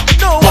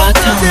 No one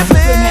does it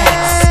better.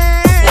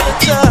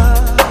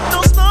 No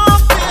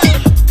stopping.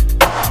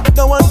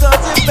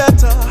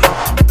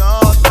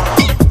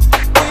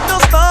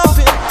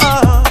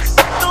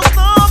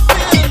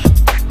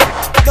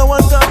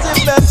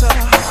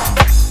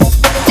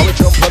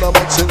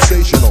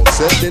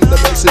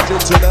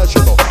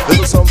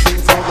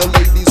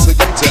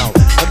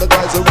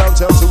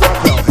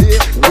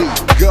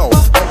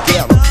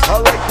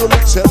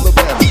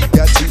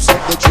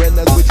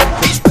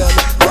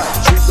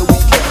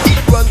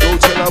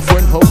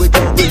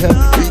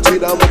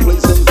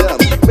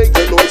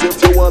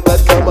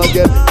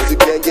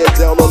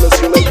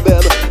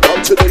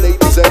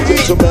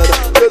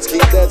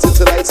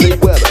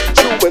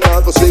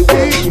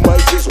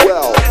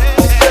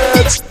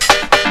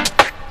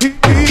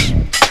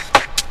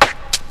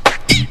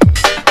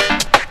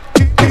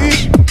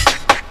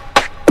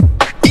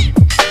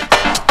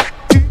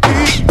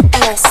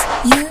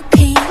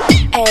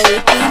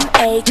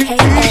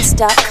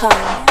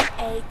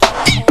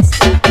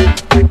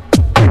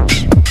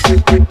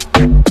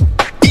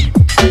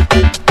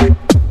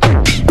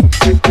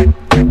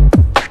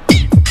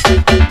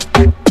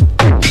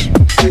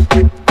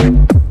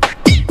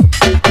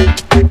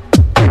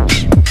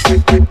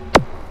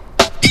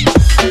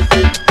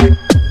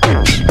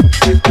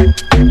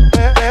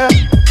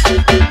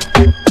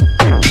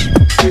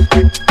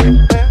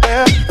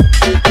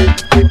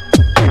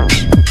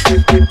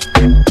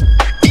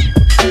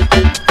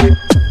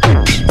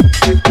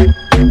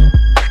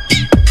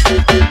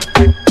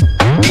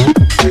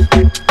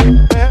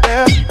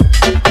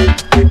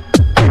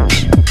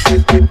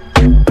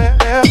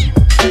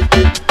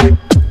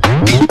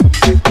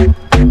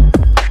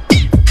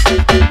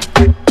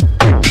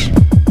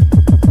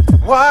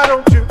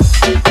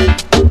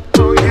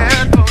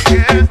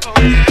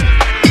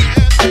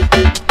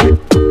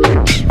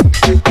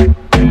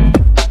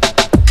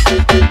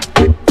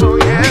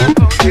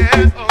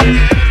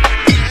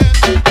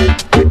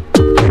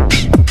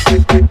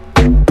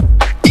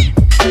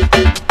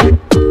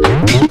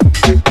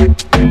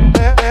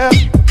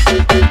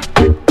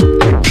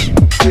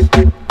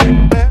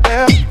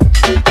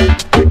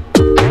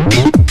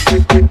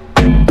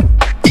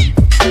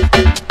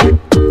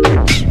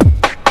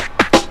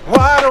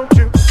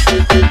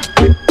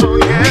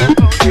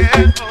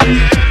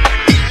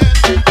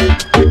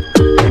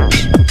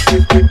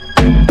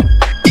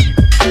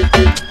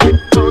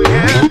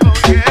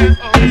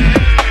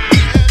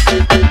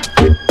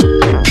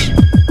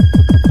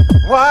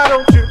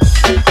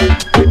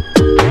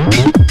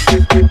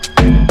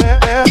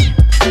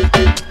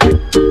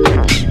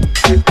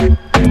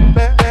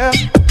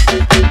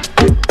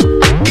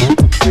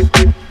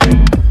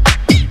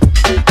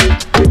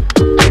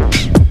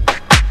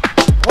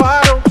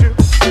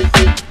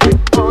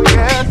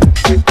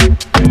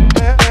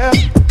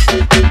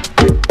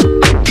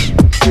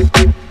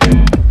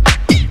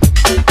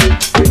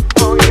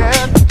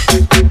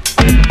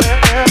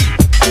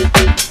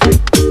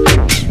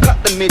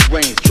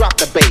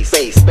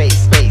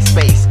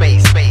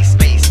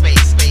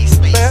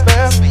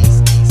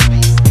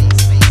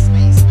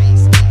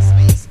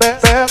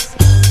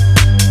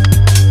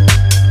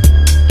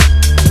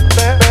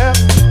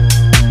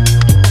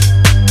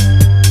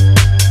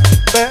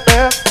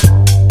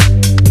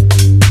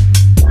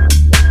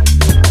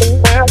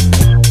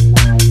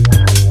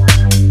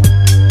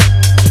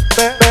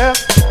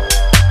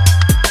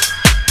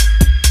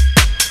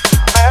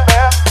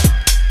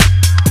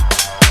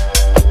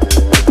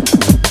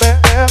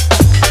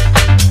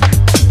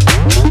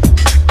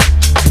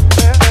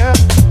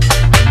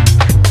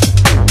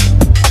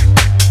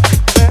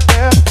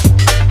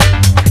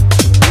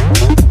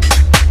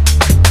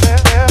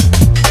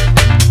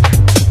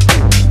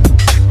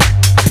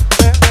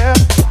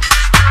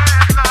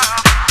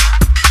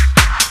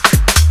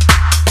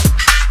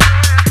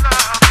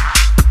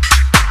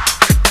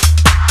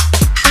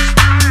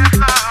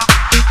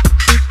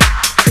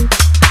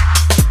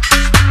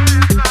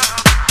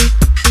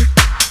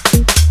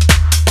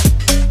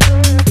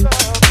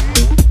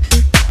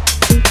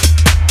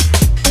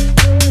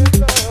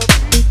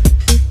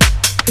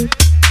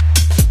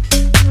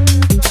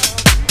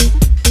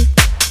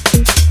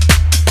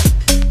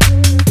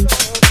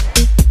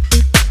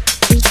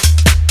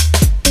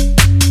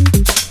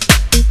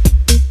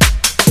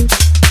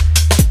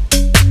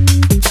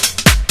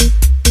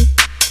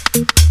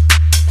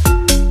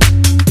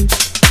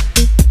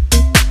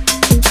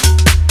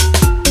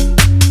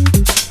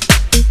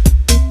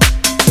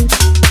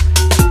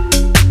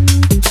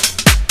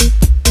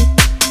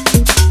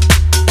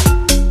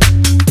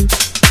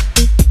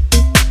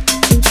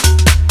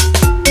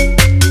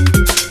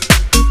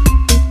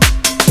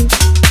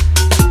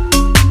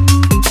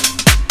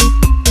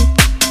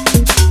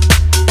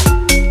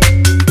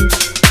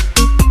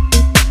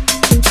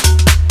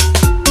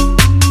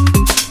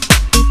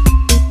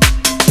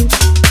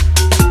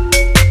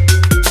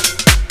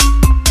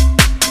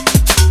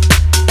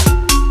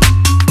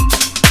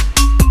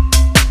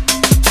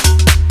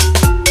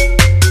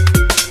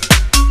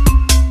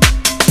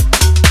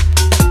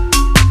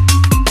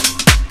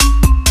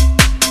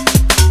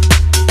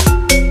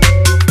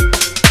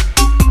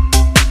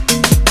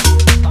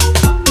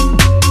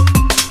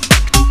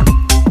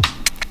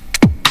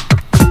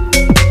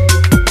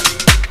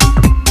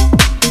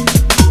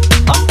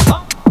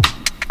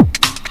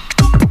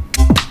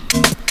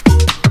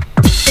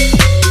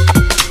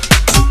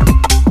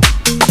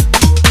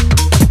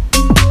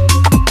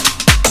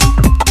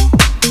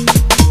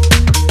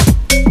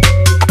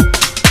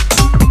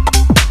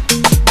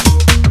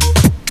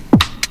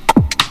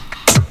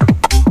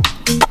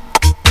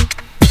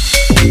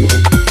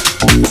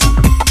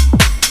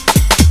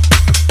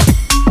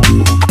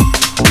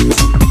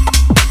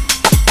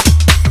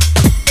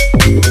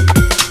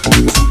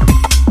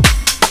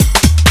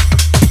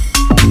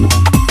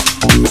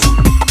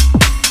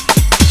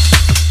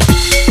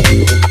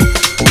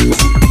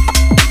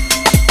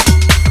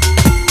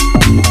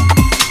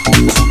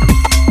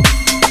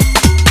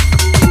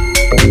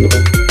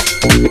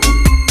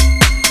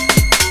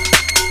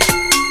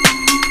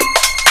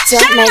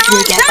 Don't make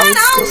me get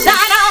old school.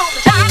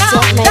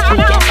 Don't make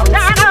me get old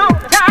school.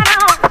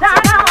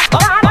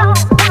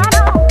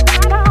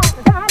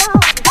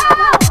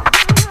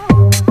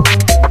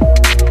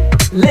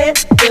 Let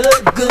the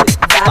good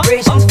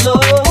vibrations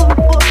flow.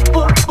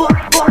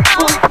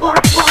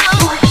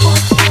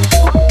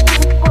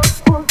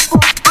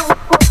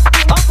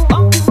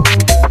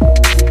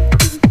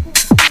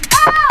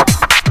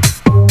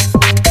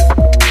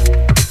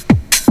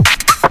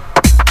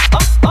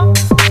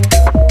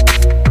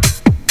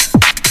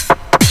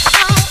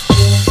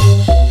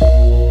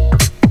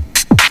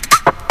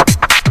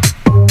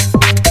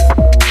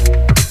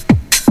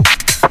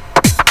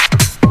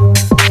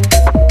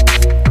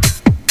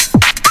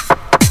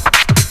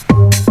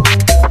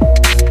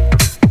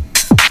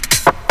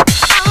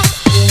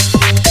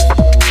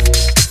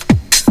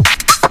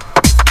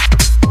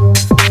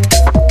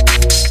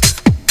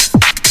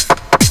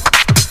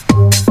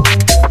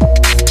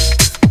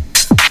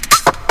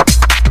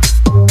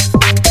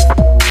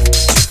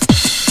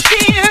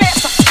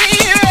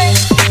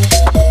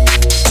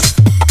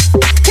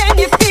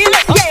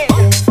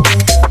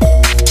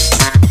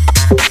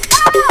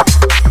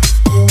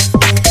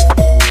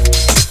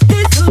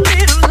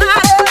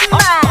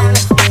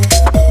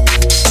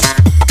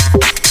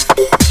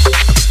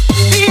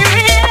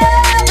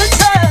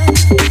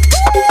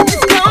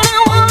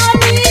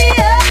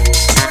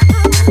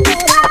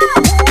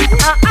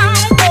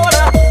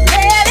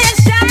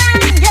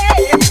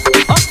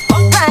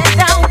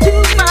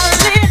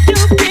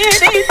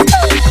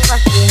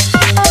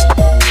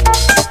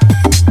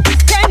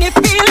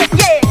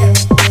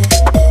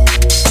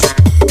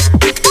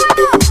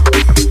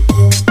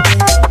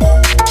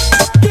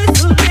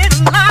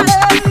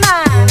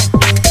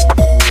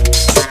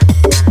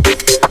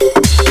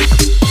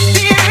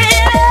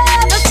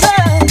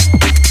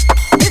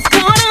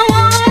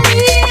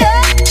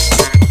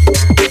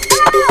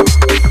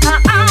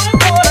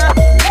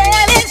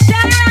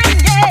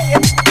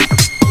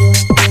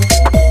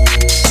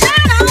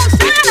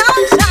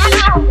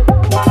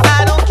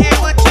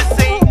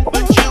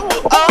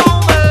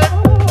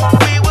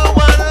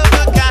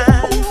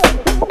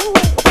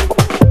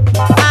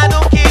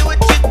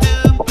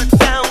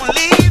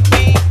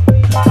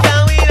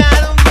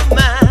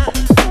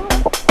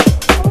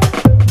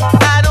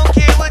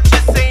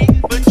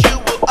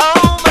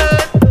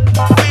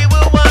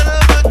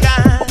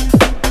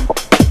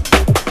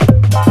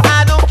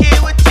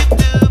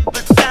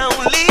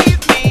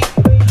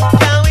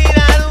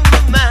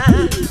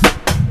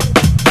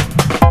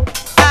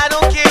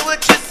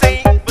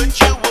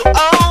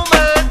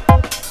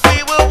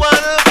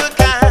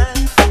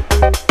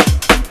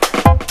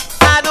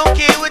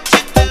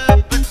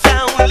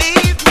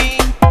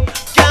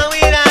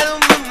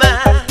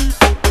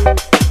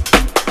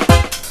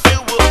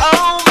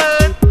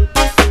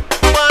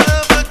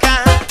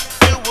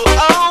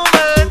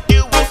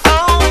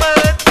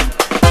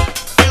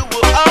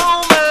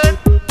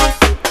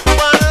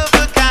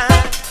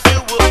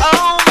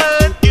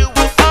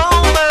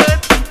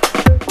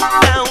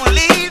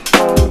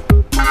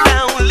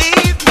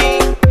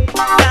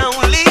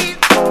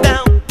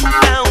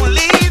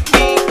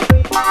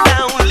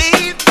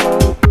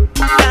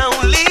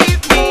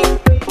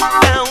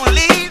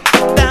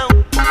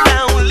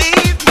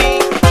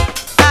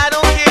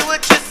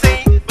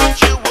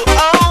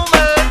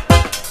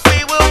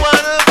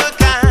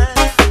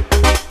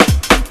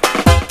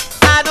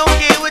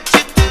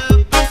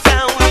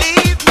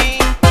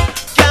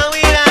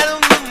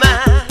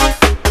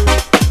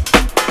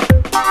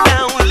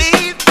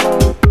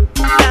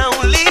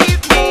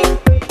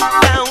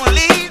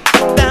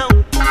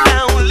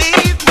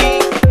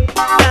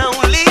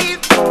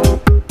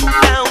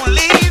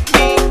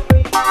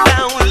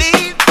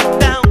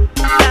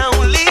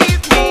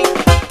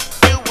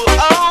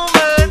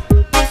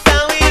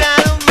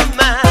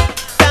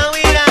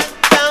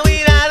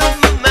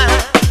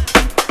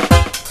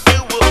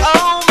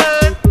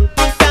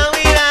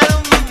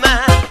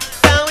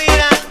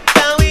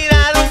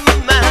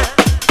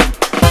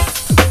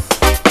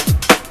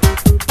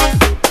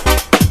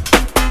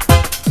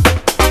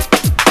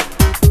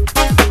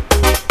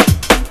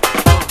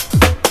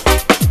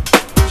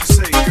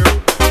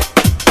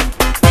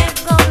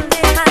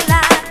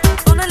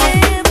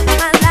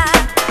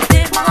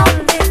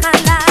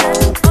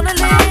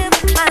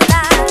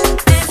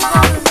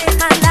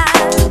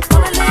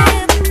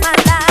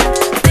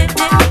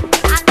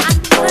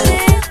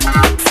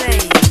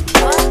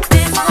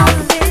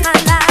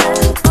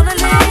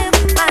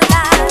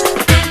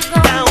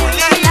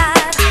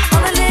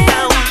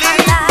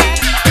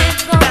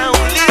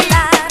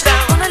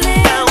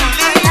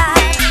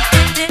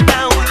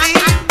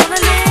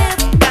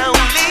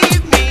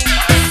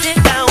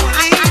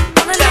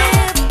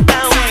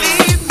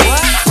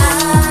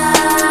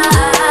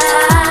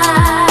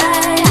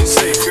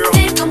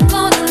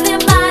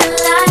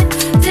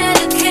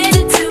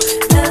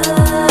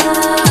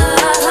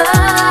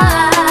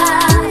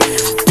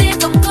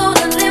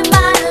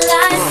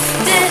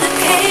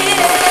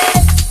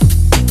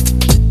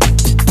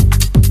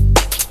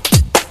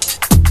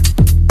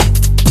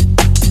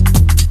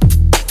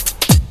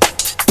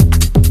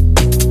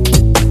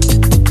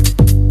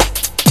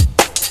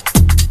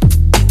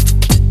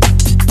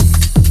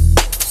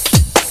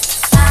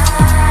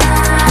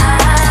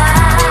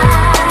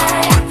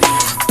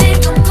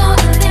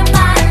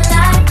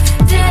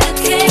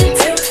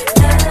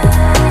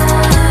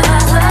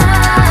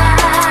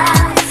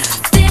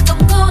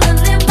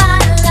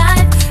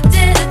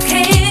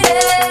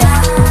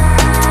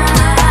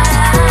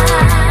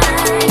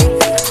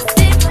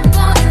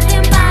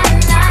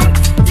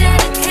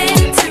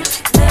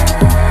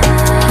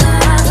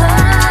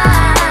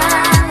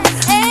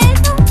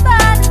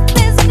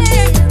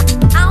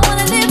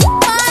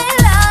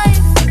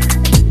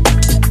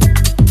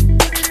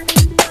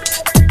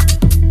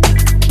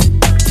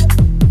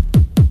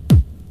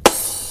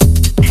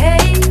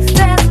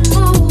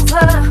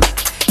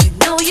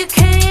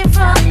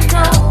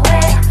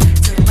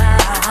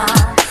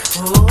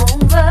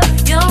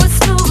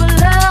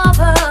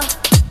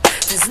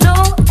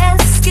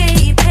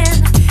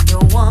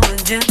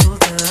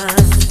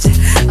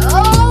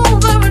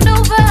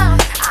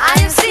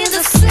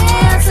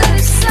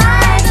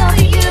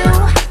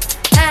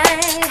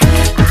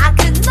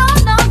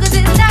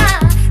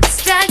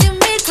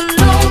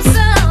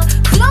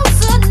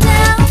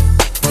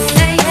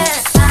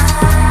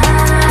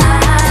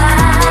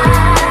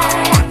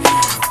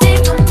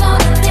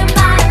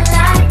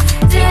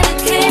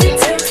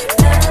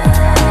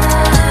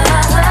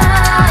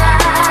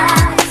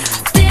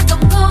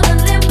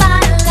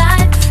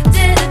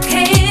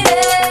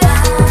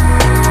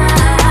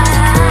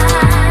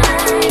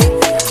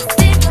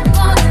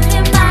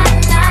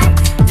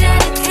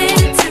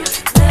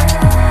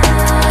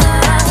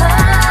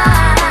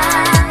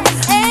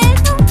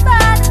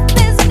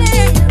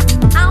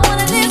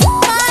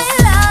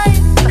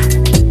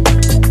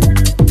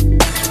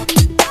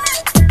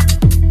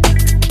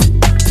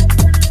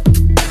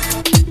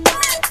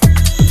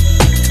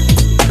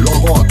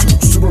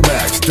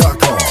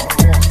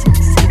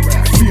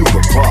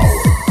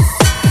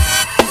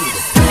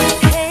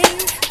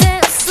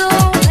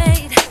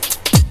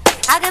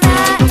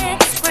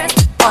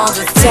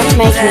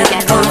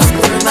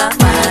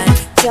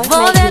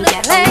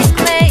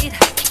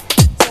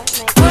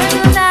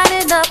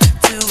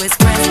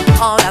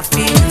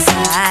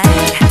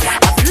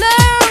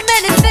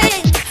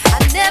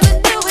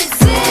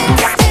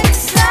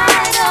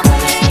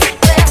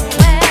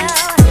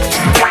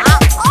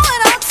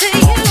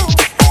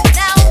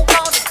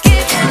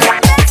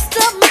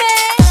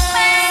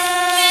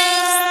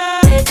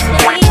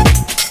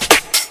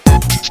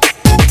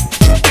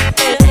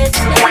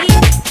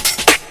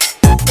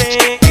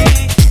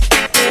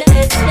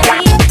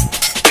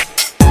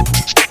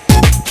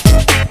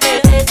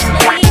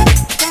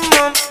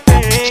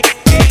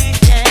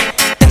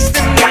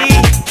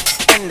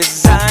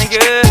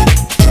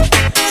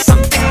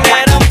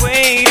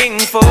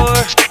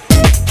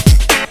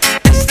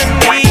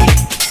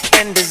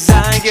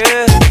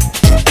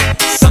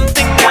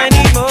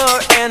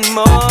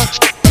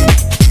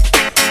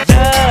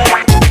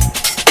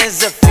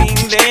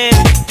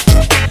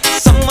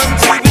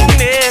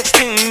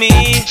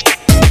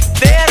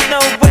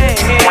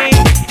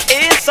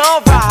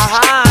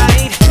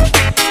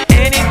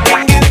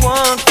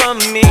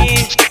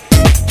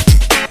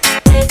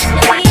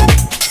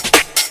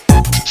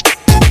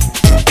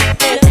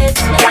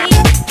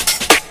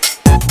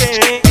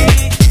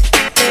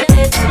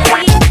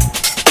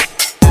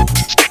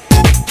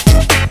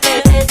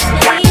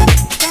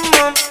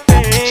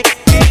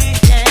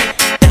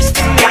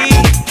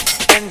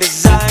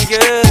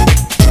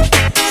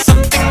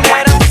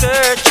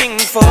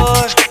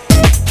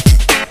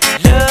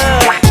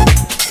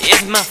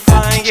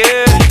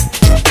 higher.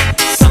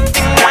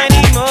 Something I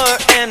need more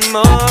and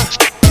more.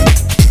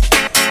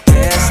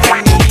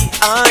 Destiny,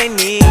 I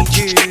need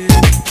you.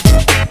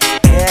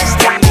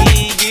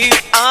 Destiny, you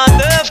are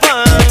the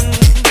one.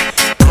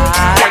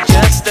 I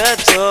just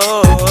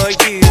adore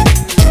you.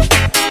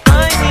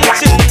 I need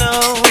to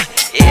know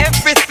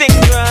everything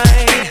right.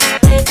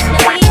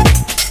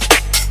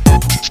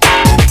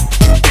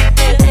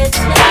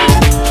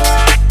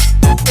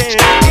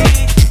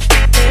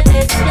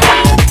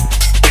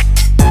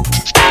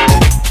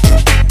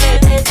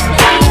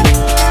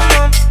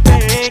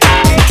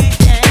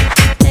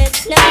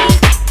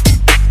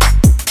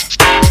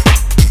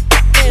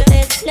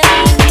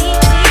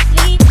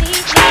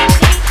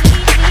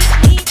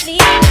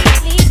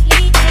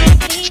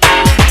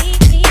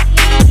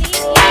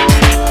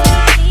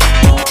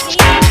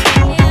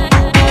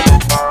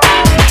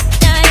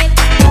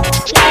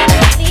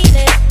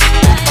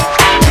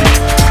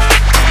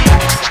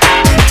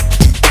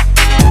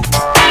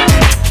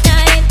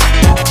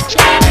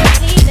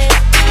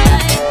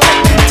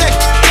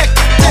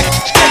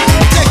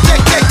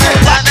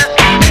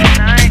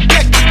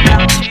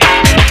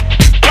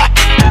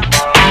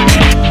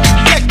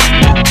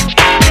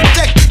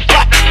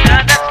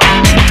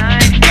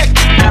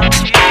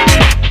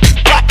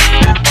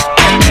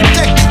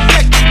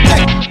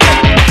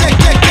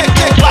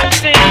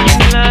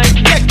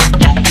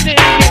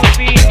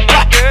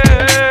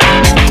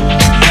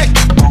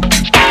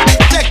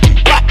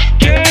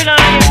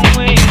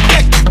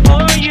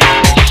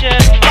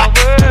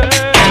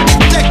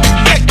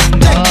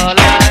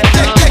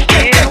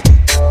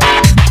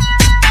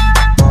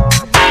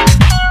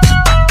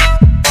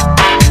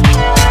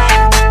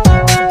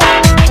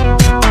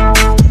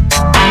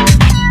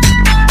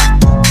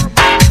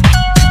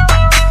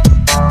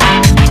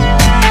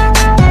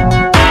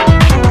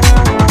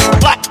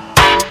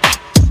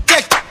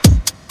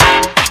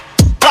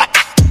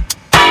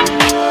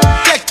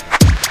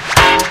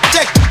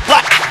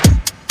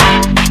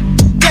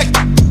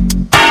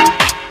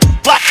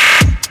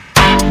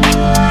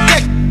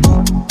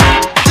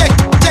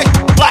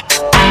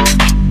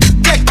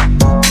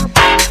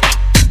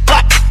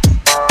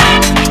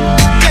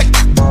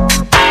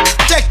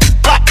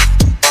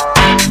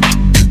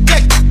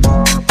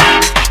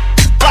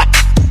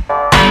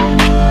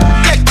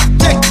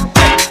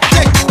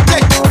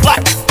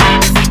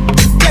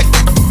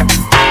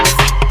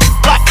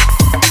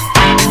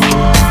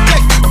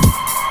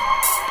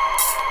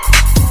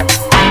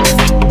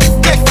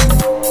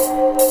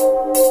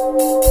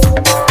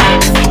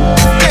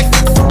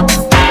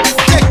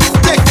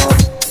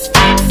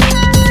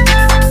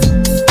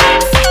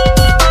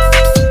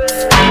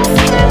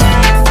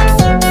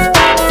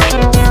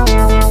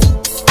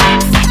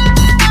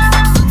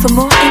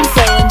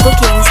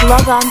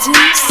 Log on to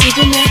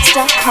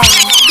supermax.com.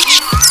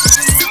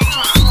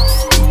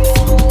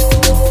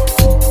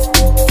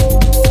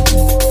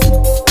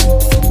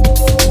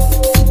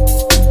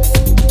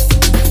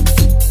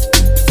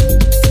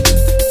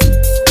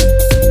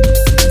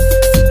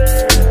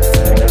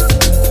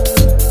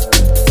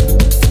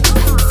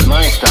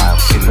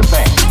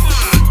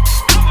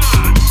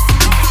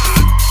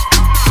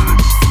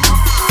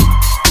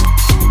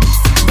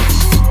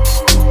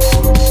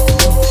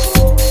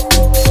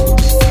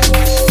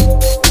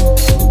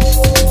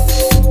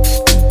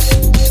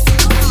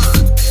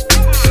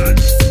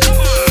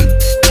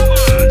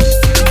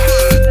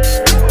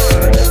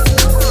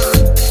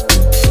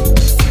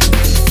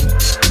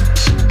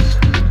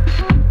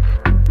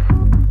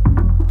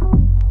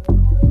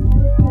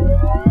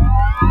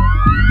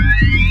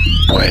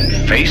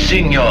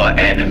 Facing your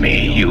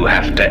enemy, you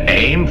have to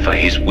aim for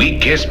his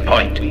weakest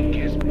point.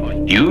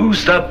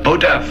 Use the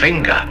Buddha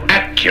finger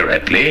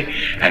accurately,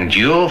 and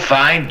you'll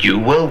find you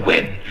will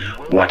win,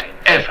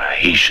 whatever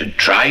he should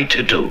try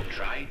to do.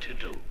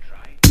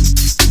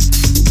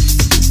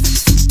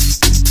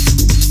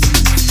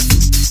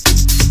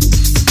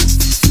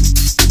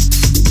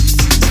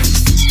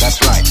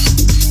 That's right.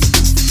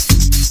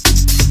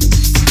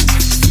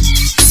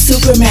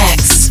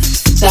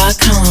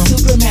 Supermax.com.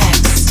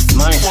 Supermax.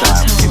 My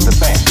style is the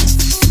best,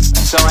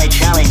 and so I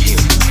challenge you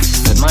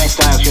that my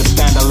style should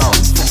stand alone.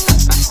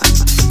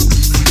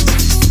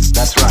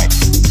 That's right.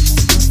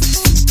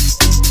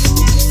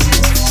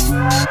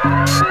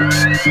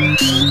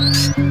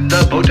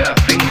 The Buddha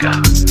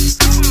finger.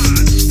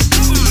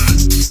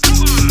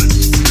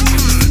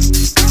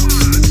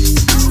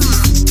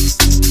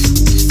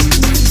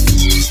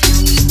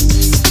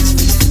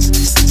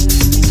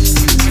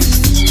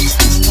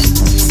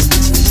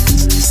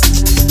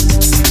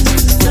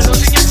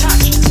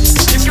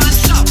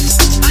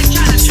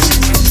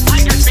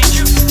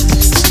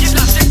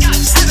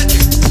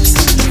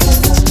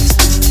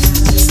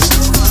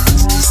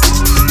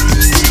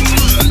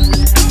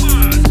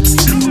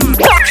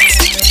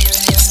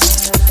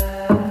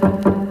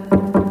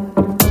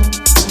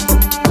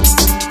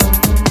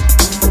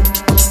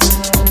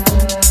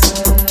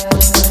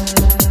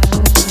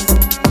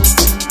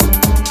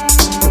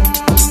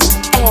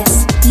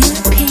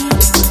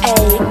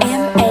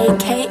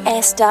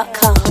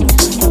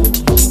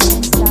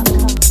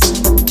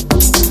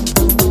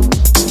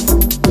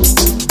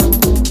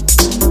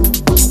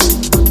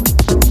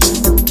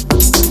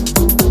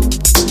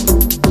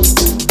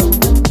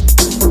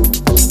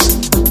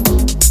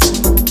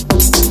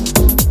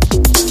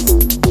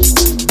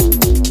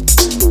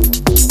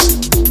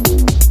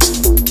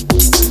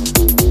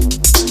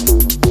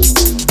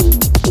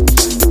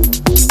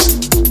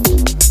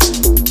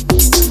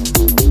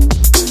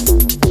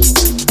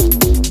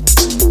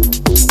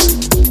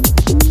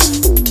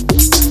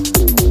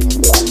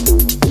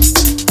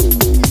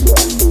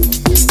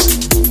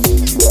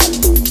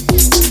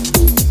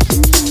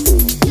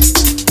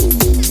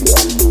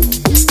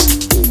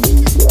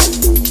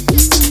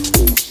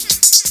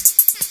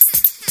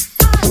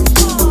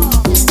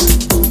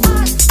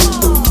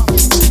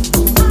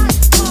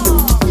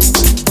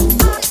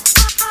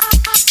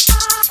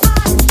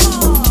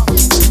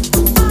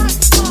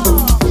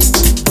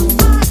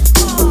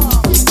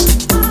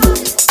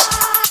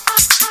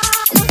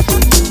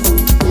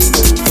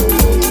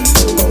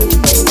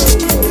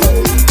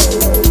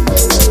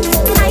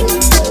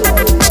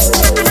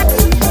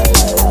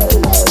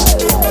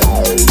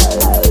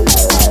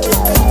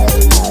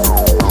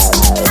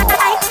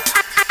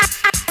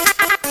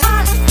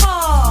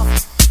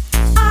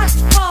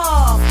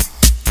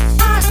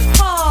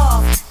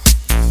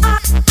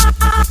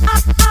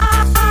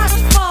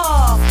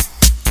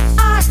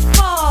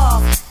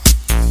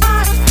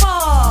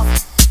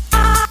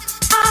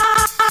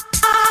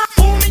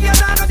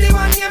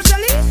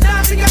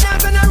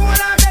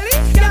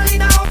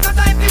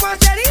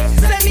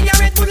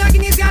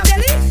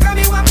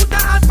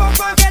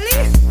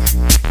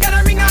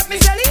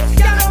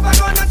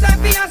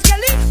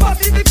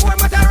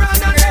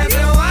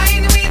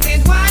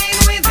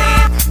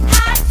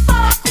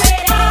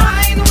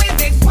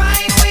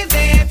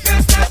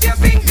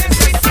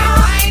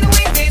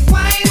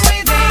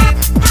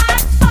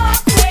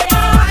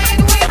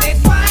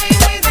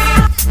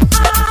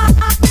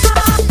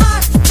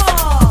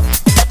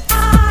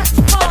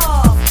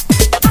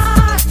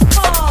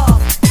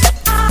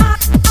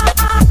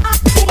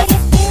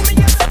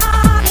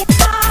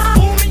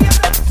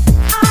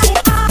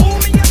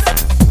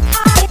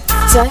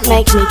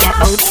 make me get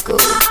old school.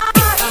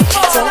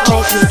 Don't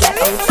make me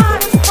get old school.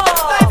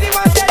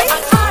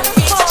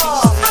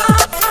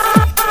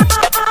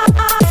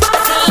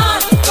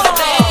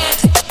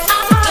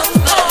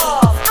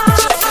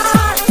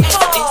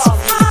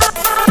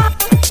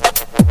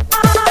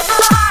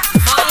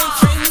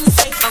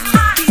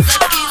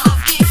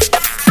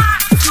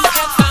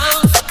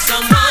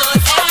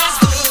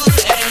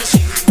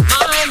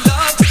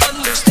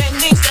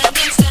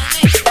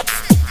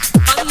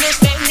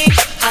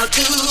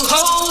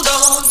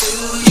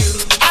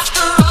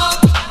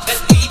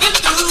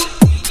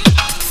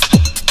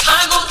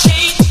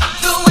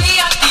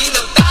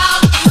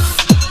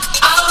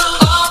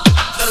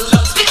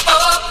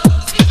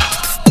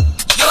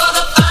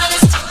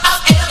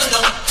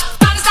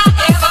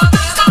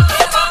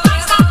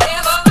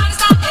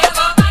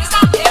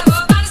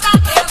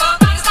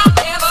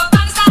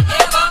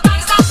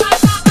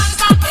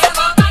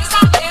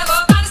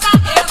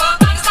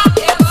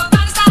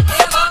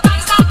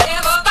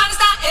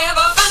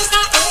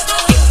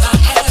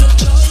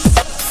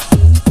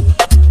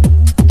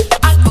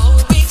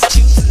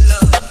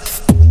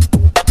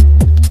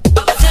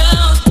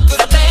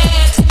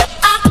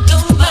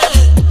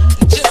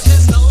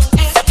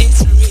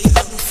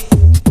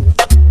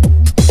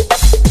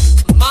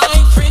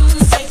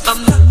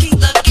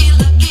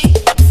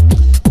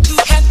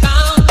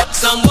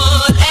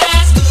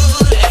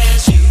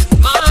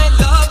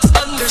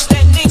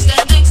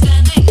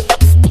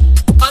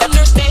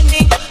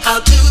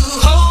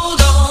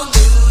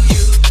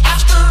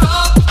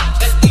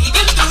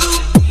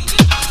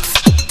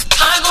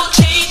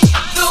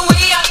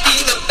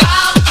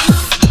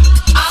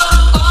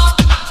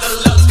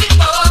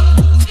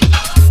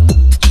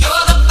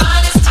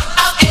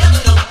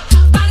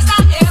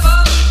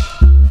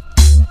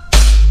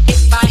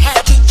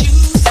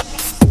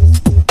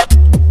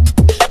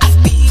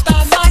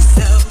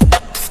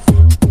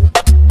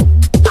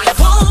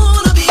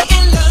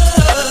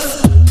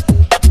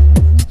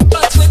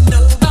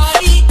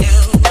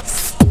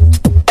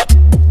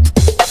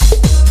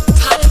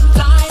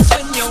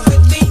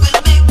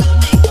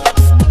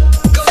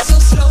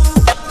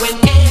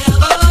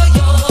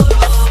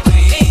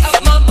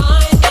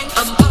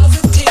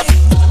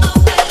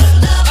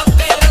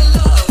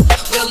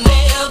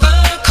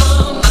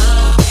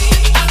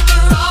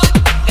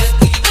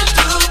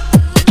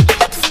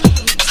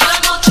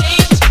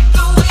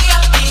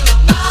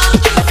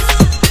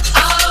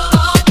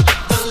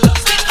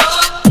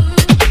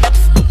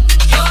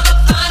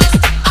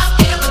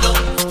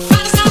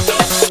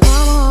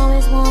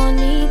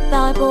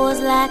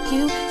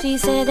 She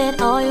said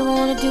that all you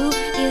wanna do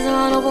is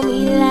run over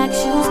me like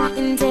shoes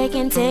and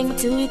take me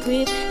to your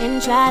crib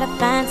and try to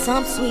find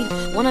something sweet.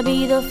 Wanna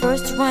be the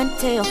first to run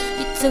tell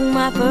you took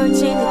my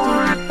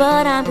virginity,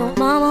 but I'm gone.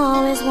 Mama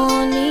always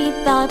warned me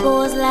about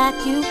boys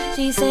like you.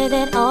 She said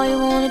that all you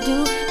wanna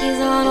do is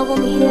run over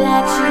me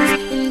like shoes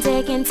and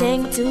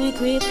take me to your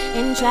crib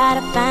and try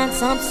to find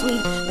something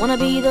sweet. Wanna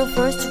be the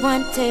first to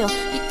run tell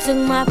you took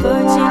my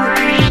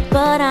virginity,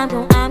 but I'm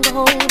gonna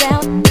hold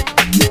out.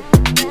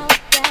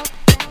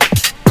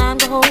 I'm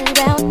gonna hold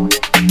out,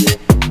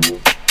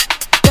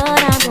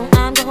 but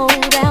I'm gonna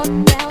hold out.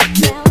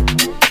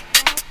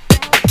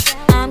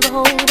 I'm gonna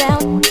hold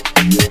out,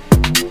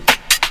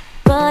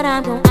 but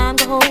I'm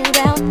gonna hold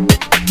out.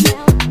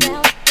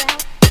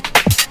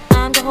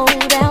 I'm gonna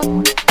hold out,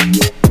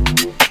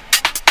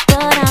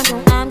 but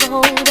I'm gonna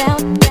hold out.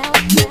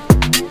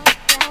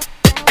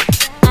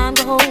 I'm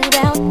gonna hold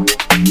out.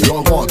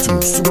 Log on to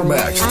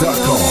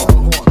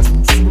Supermax.com.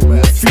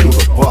 Feel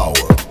the vibe.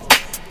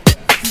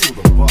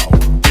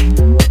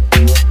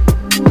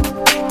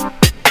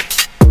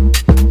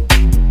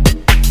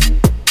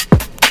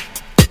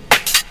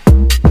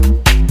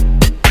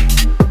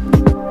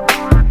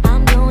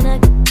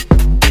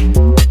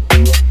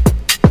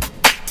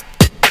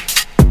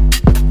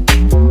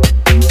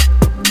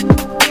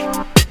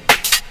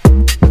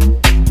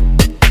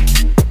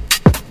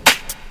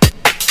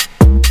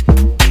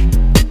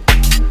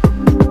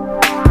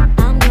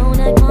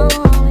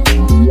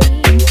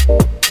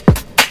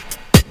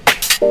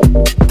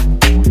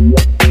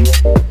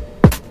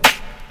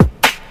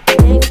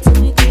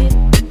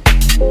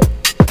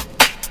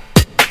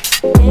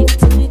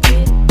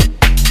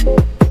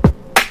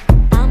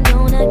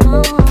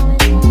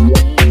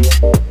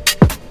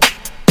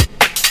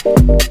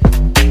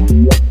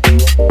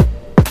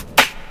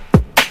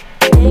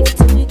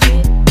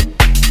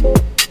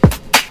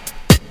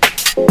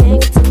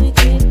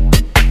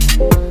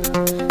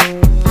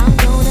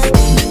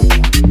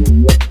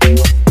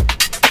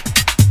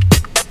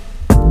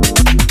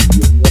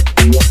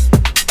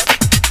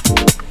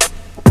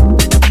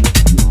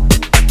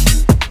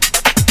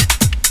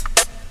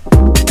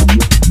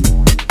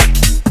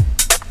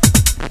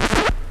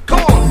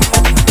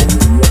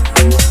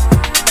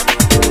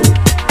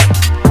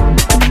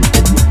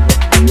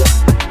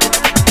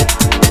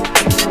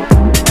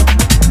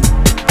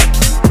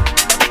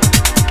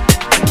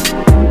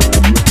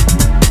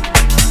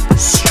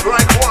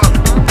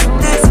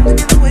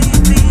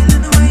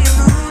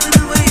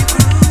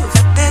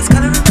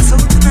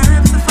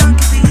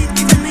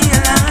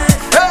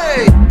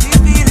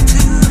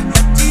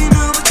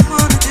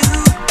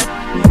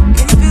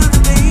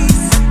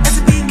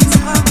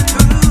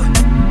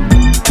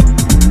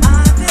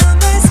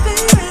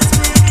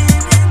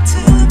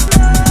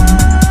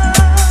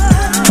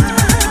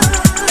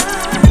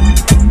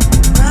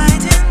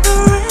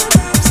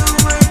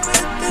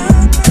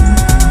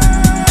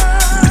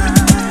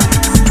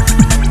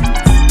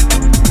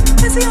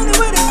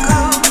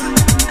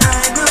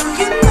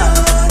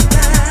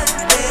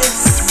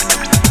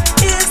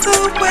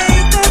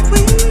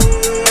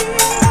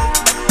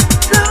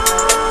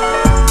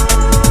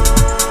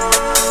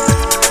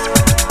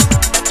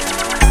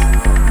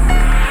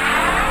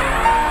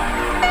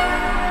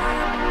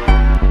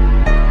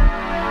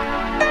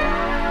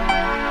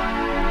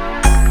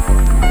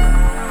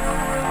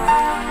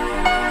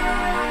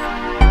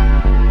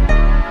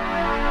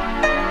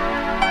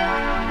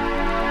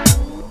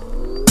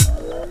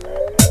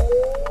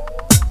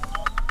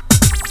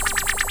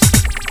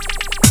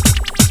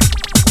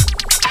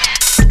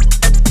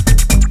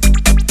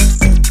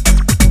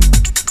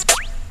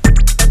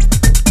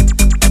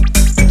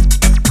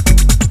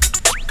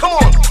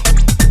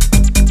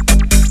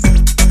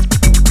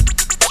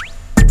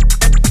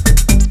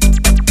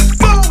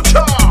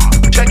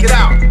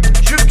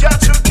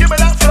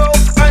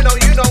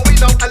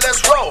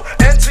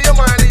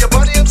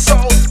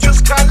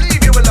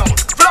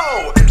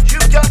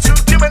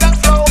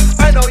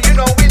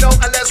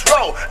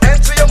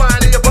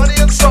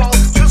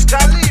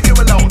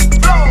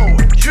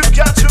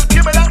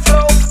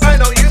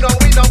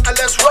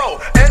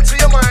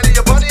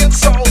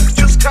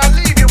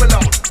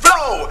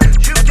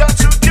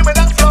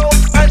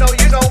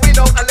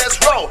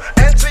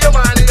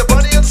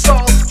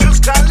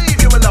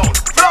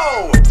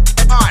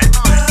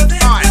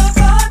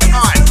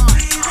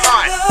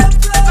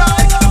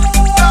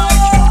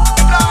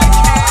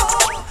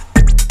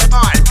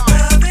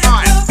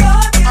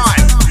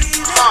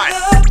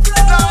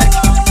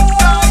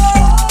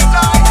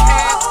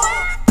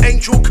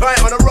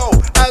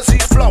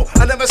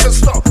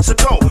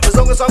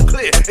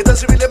 It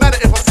doesn't really matter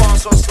if I'm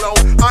fast or slow.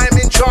 I am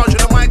in charge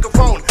of the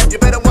microphone. You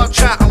better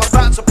watch out, I'm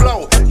about to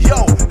blow.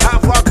 Yo, how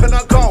far can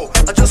I go?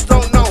 I just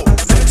don't know.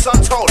 Lyrics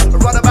untold.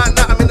 Right about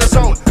now, I'm in the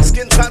zone.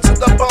 Skin tight to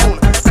the bone.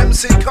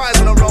 MC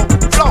Kai's on a roll.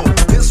 Flow.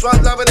 This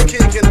one's loving the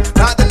kicking.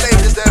 Now the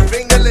ladies, they're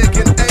finger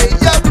licking. Hey,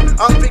 yup,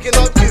 I'm picking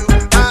up you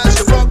as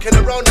you're rocking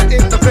around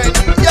in the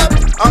venue. Yup,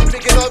 I'm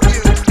picking up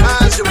you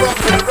as you're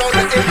rocking around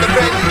in the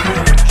venue.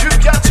 You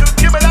got to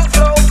give me that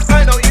flow.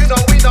 I know, you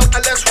know, we know,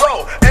 and let's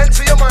roll.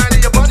 Enter your mind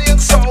and your body and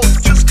soul.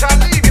 Just can't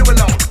leave you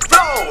alone.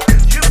 Flow.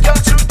 You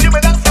got to give me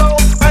that flow.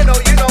 I know,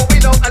 you know, we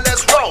know, and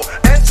let's roll.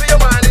 Enter your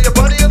mind and your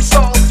body and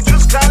soul.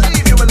 Just can't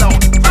leave you alone.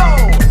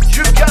 Flow.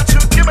 You got to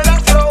give me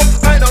that flow.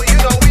 I know, you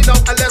know, we know,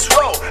 and let's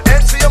roll.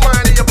 Enter your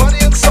mind and your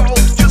body and soul.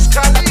 Just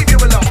can't leave you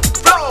alone.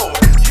 Flow.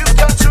 You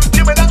got to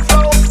give me that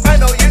flow. I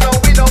know, you know,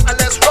 we know, and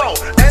let's roll.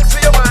 Enter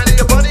your mind and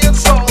your body and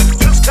soul.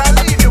 Just can't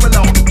leave you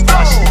alone.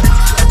 Flow.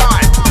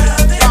 Fine,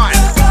 fine, fine,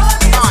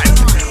 fine,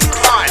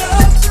 fine,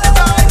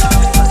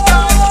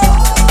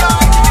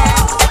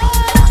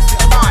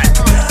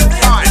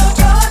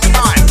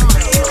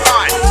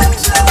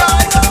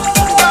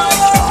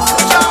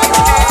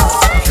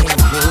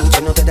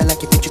 You know that I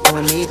like it, but you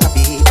calling me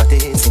papi, but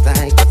it seems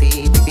like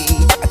papi, baby.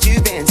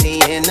 You've been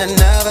seeing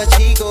another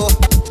chico,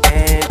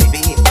 and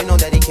baby, you know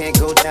that he can't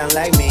go down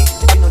like me.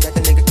 You know that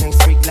the nigga can't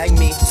freak like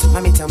me. So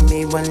mommy, tell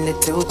me one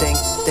little thing.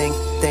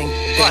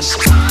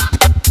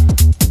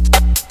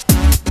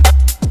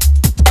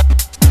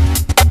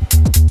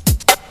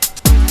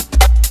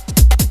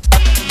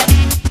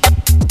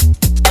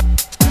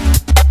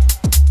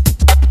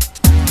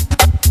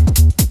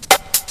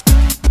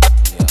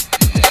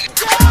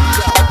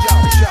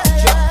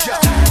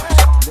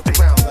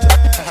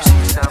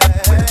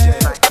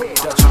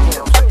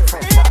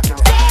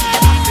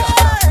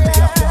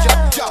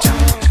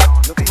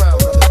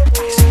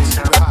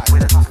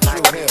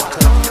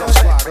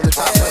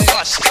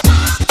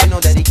 You know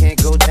that he can't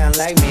go down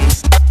like me.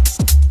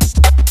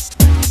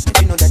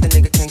 You know that the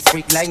nigga can't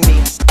freak like me.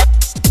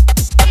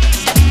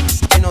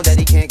 You know that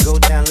he can't go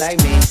down like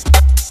me.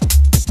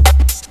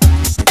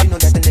 You know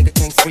that the nigga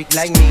can't freak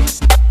like me.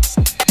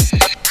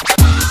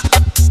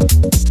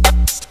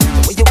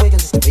 The way you wiggle,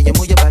 the way you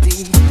move your body,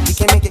 he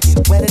can't make it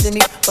get wetter than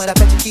me, but I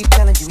bet you keep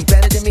telling you he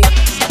better than me.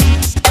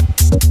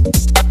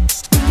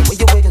 The way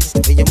you wiggle,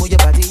 the way you move your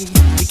body,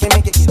 he can't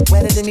make it get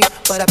wetter than me,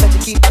 but I bet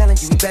you keep telling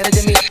you he better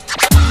than me.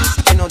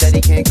 You know that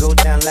he can't go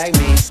down like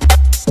me.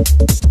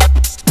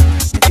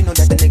 You know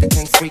that the nigga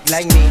can't freak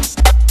like me.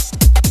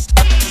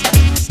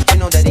 You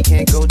know that he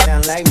can't go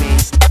down like me.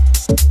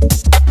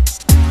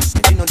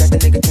 You know that the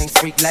nigga can't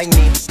freak like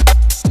me.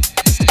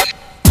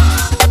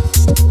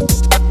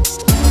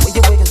 The way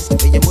you wiggle, the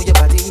way you move your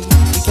body,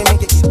 he can't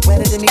make it get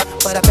wetter than me,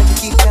 but I bet you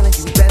keep telling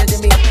you he better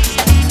than me.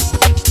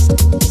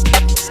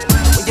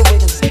 The way you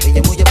wiggle, the way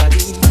you move your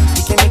body,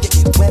 he can't make it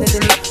get wetter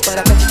than me, but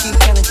I bet you keep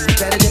telling you he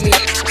better than me.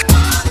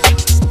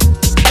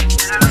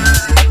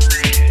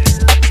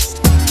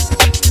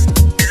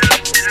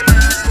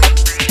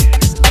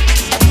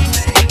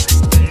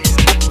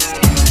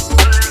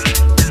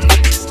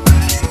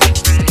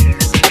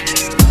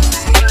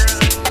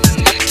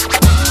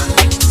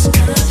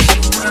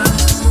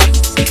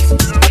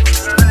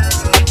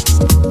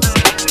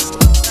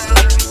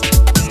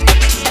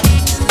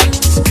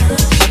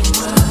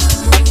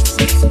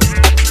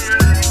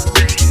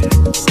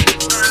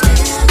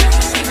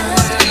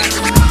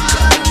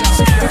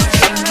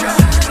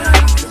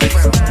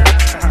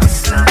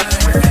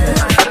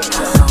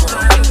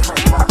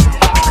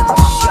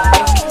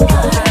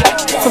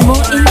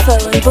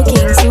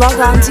 Bookings, log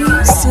on to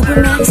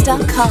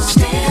supermax.com.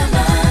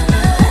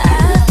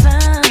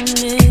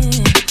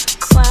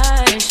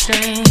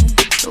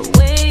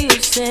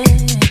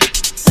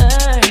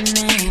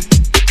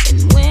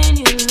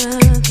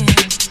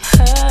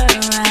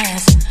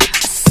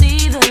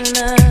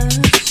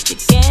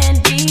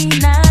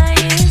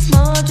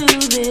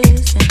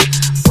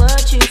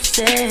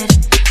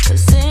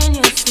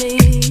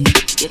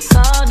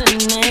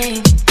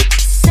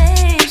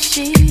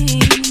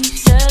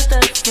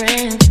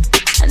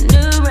 I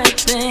knew right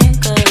then,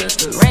 'cause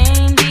the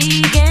rain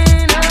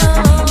began.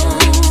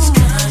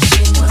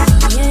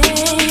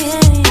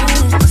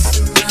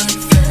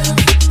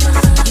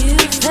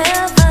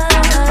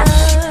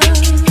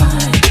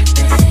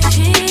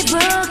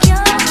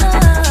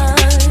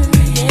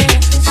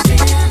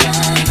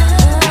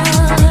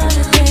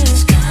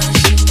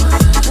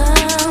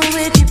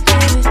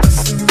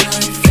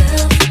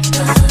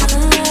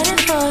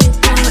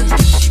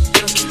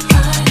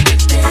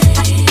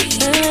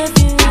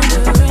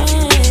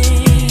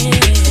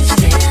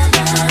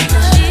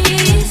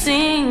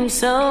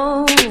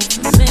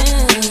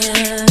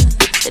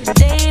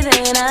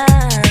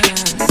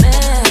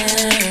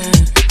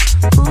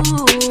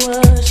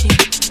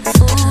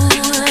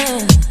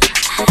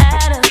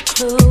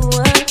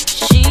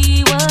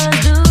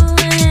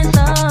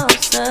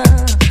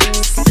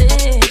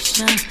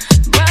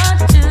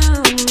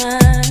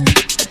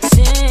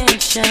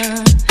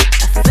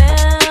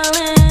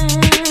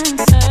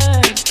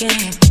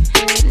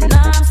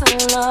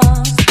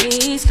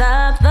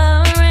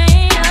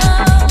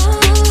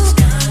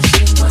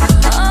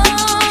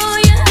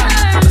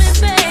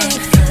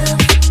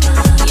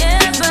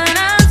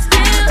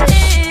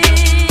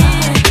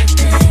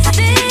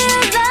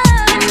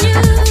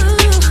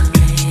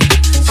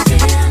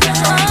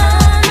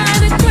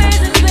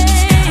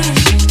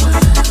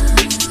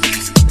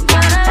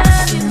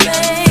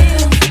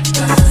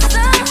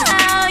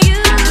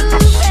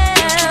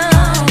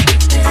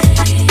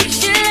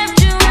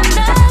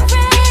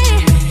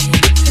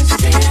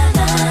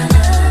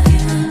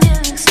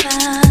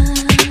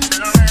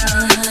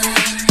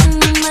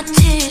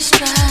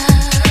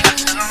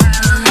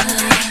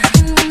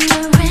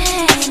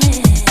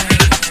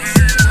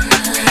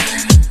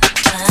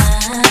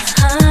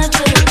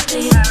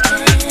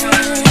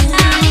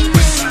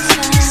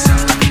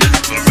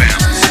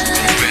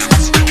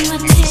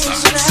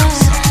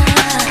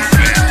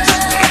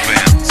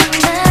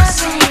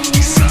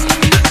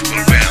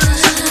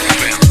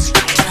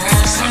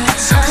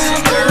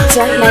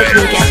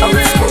 get old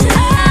school.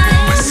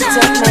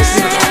 Don't make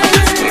me get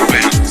old school.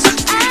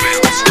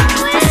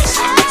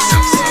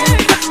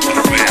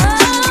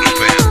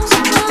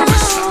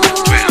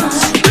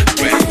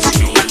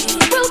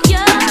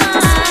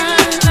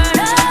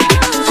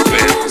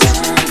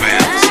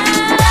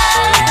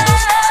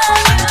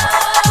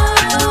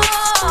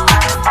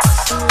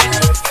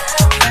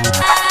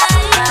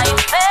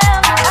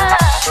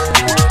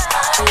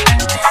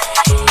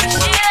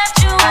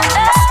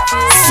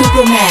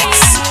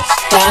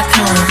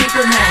 Supermax.com.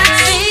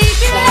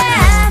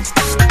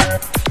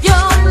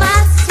 You're my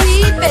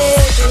sweet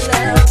baby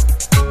love.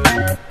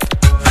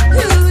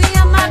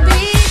 You're my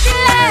baby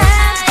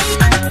love.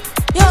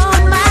 You're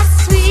my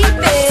sweet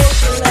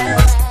baby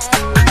love.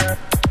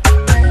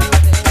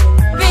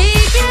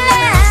 Baby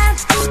love.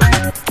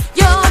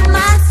 You're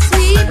my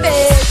sweet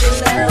baby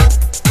love.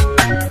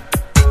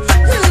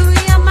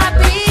 You're my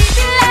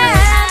baby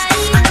love.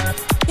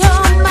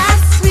 You're my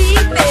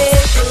sweet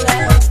baby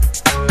love.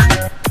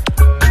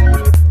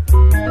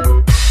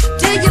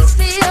 Do you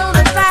feel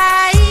the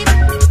vibe?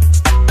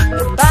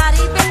 Your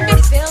body makes me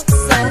feel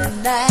so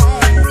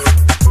nice.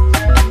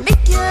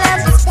 Make your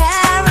life is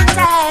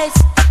paradise.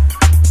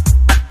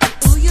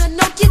 Ooh, you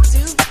know you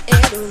do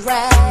it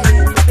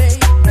right, baby.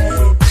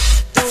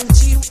 Don't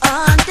you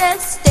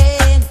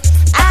understand?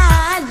 I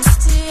need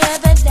to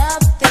have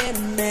another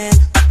man.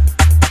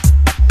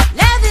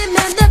 Love him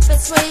in the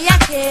best way I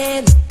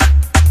can.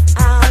 I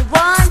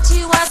want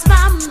you as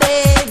my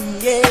man,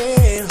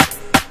 yeah.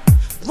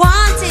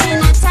 Wanting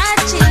and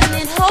touching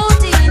and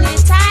holding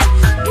it tight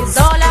is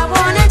all I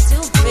wanna do,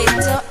 babe,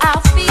 till I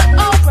feel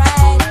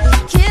alright.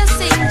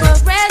 Kissing,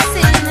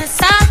 caressing, and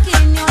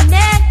sucking your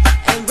neck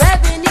and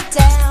rubbing it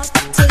down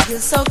till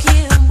you're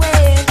soaking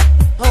wet.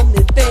 Hold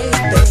me, baby,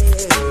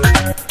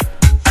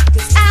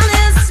 'cause I'm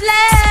just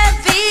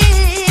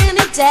loving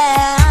it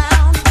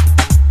down.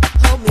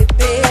 Hold me,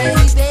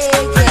 baby, yeah,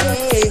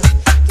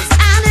 'cause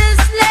I'm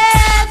just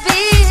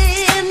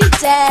loving it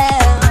down.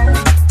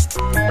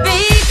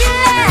 Baby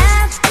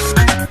love,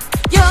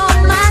 you're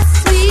my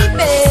sweet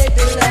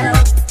baby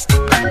love.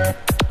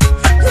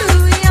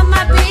 Ooh, you're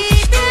my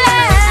baby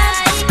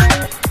love.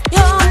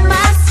 You're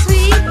my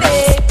sweet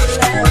baby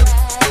love.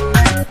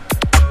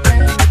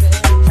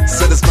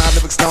 Said it's my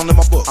lyrics down in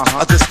my book.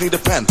 I just need a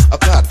pen, a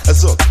pad, a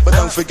zook. But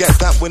don't forget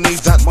that we need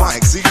that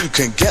mic so you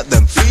can get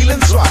them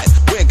feelings right.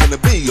 We're gonna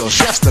be your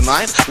chefs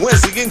tonight.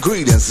 Where's the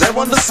ingredients? They're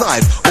on the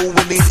side. All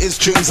we need is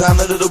tunes and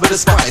a little bit of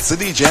spice. The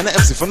DJ and the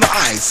MC from the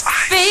ice.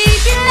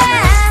 Baby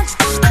love,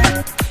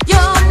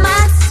 you're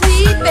my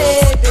sweet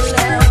baby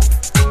love.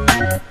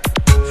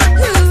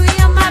 Ooh,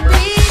 you're my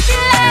baby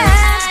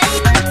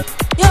love.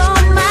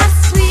 You're my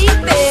sweet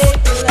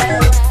baby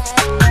love.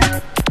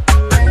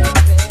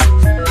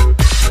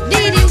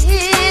 Need you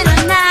here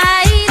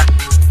tonight,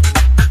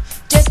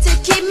 just to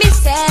keep me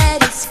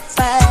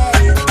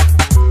satisfied.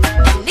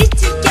 I need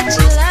to get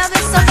your love,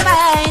 it's so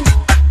fine.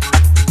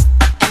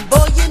 And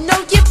boy, you know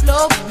you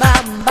blow my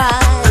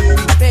mind,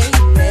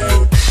 baby.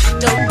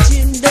 Don't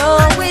you know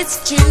it's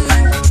true?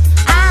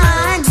 I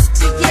need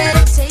to get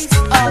a taste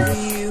of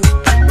you.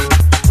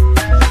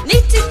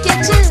 Need to get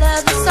your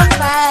love, it's so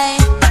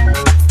fine.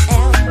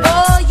 And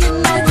boy, you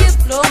know you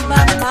blow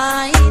my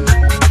mind.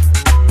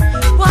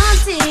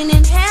 Wanting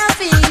and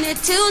having it,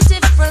 two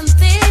different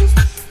things.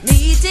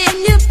 Needing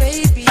you,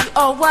 baby,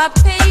 oh what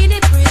pain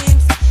it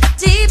brings.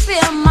 Deep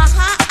in my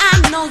heart,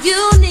 I know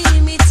you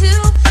need me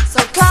too. So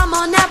come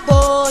on now,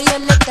 boy,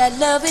 and let that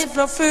love it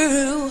flow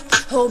through.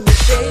 Hold me,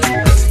 baby.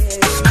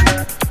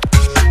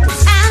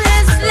 I'm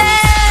just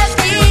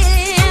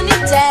loving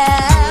it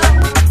down.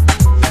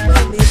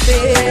 Hold me,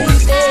 baby.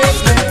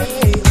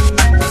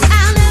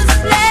 I'm just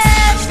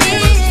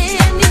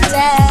loving it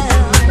down.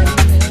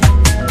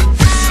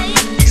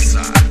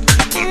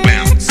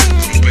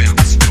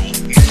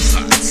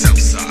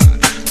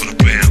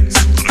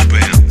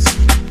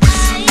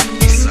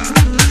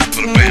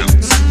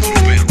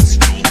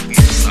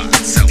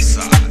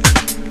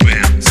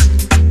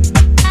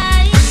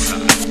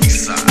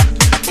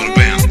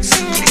 Bounce.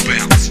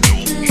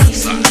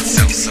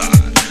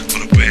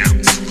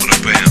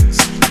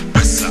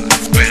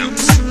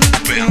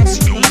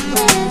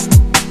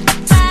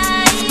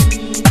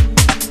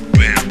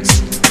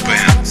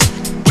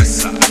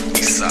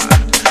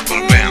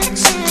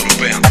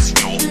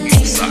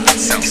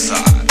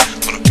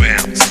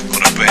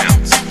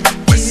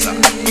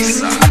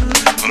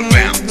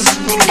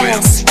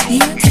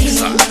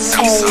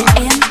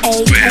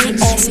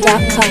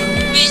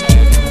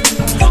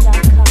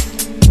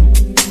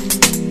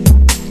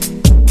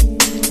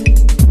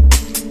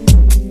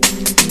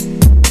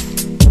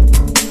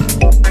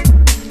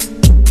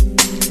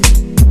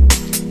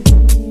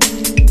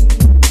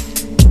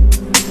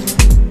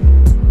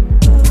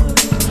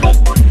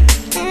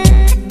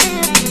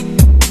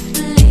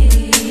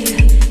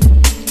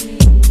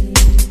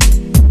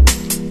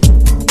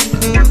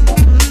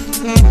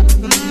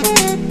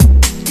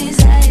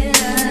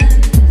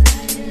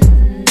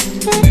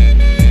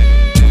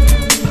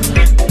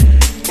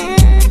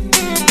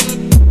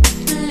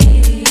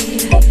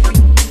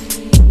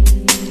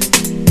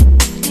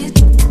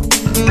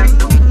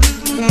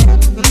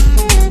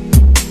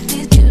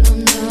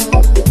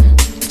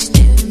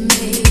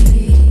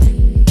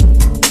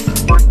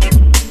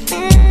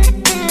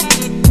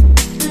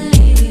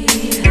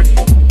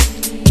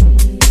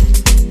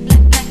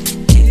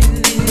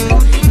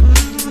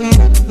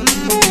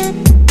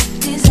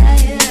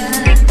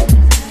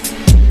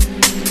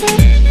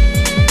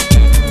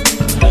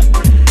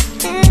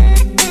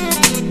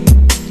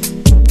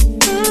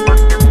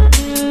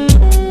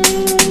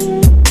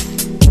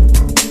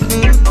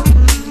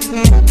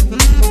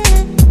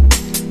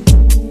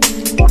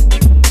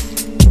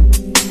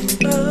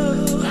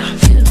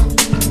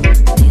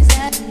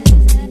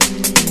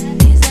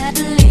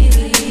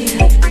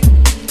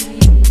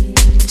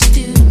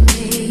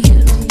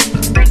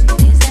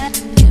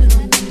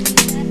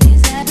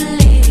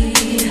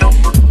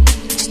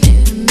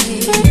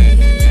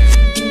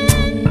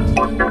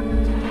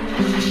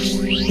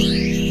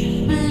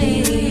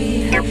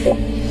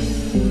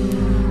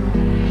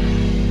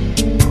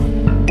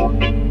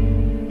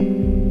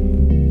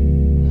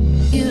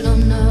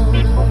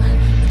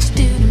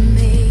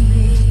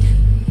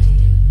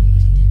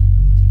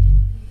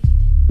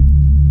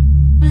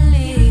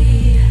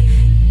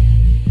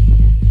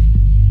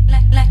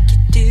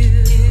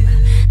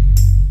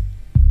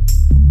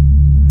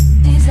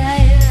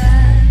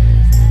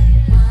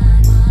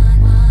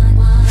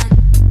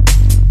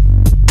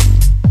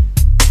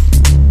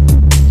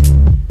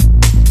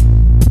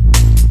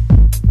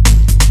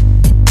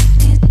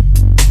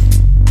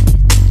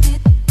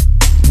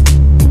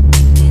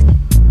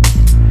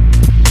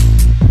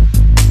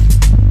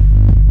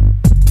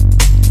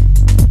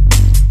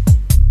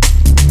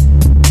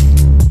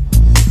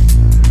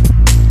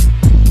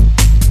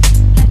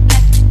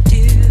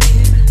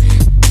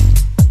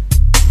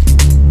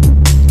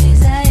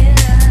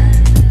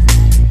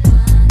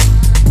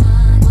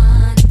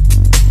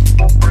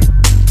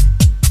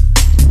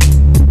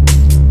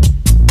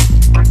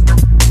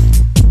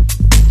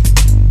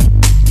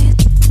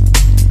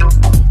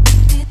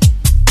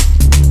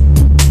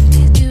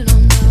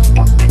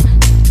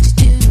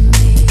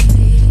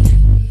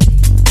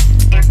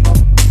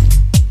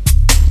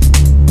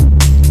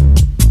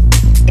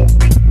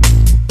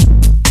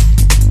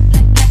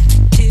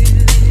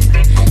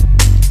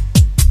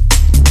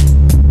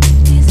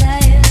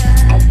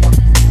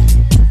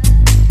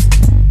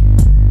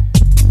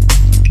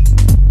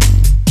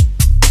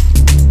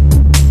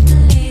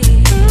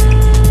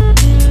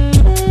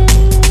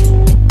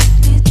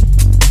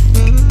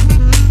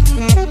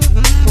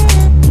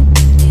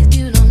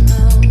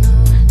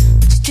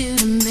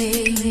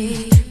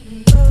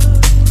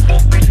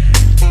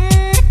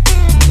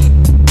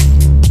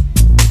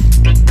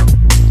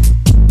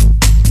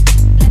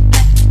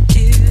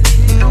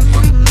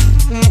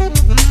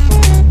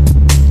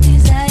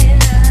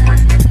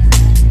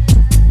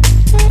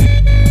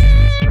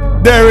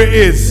 there it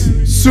is.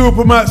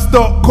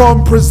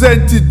 Supermax.com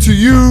presented to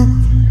you.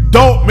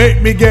 Don't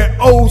Make Me Get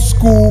Old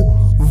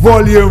School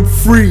Volume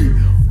 3.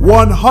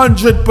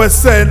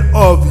 100%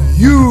 of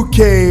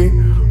UK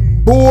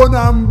born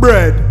and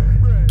bred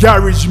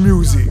garage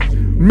music.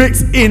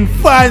 Mixed in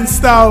fine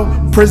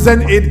style,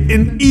 presented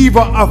in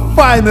either a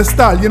finer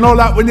style. You know,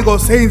 like when you go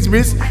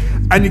Sainsbury's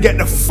and you get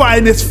the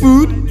finest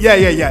food?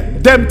 Yeah.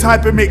 Them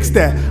type of mix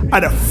there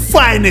are the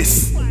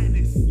finest.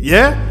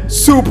 Yeah?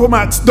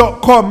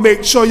 Supermax.com.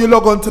 Make sure you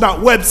log on to that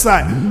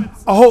website.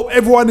 I hope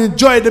everyone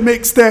enjoyed the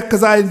mix there,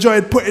 because I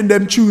enjoyed putting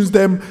them tunes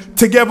them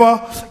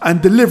together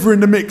and delivering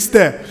the mix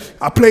there.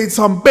 I played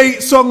some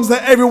bait songs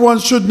that everyone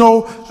should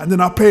know, and then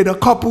I played a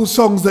couple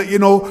songs that, you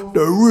know,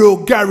 the real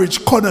garage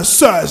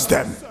connoisseurs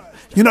them.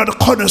 You know the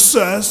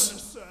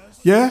connoisseurs?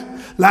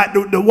 Yeah? Like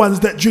the ones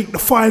that drink the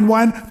fine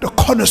wine, the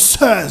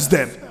connoisseurs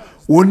them.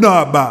 Will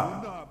know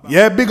about.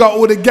 Yeah? Big up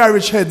all the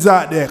garage heads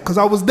out there, because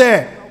I was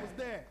there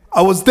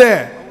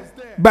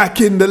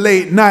back in the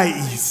late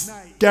 90s.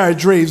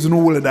 Garage raves and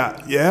all of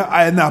that. Yeah?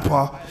 Iron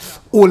Napa,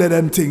 all of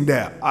them thing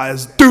there. I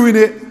was doing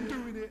it,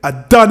 I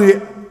done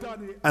it,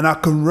 and I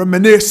can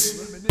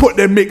reminisce, put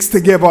them mix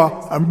together,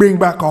 and bring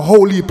back a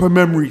whole heap of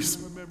memories.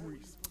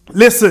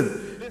 Listen,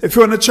 if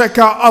you want to check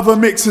out other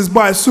mixes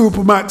by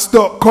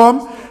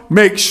Supermax.com,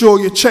 make sure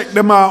you check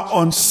them out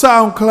on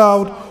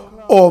SoundCloud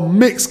or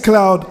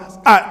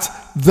Mixcloud at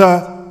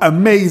The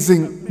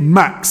Amazing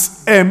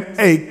Max,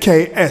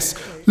 M-A-K-S.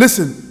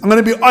 Listen, I'm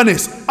going to be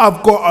honest,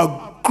 I've got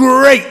a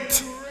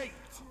great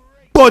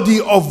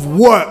body of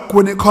work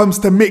when it comes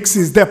to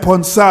mixes up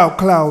on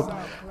SoundCloud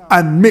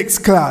and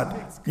Mixcloud.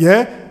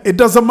 Yeah? It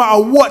doesn't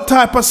matter what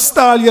type of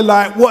style you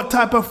like, what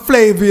type of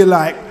flavor you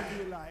like,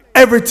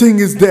 everything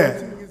is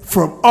there.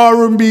 From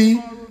R&B,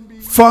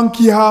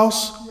 funky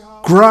house,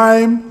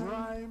 grime,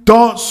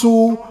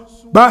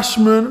 dancehall,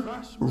 bashment,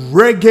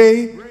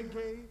 reggae,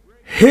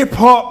 hip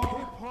hop.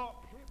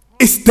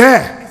 It's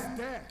there.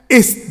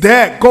 It's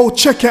there. Go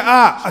check it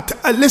out.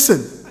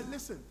 Listen,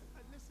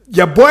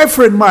 your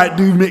boyfriend might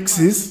do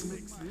mixes.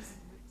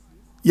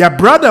 Your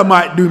brother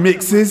might do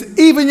mixes.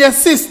 Even your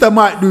sister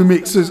might do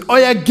mixes. Or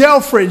your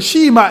girlfriend,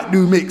 she might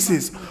do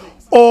mixes.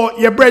 Or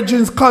your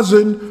brethren's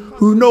cousin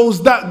who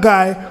knows that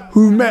guy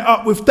who met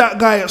up with that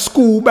guy at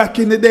school back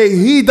in the day.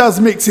 He does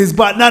mixes,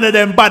 but none of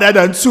them better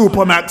than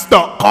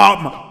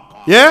Supermax.com.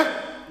 Yeah?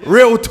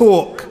 Real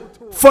talk.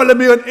 Follow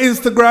me on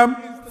Instagram.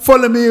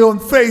 Follow me on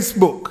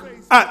Facebook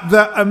at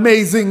The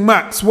Amazing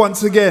Max.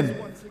 Once again,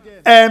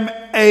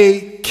 M-A-K-S.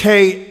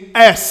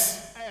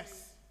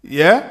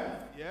 Yeah?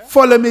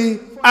 Follow me,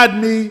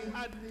 add me.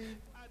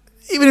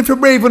 Even if you're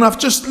brave enough,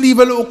 just leave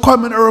a little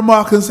comment or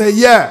remark and say,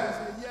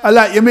 yeah, I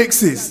like your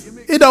mixes.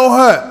 It don't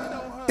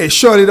hurt. It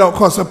surely don't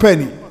cost a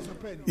penny.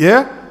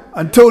 Yeah?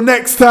 Until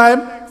next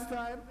time,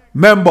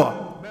 remember,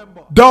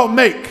 don't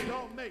make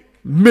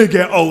me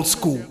get old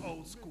school.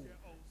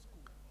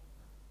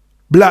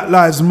 Black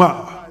Lives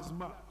Matter.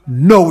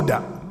 Know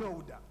that.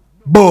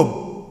 Boom.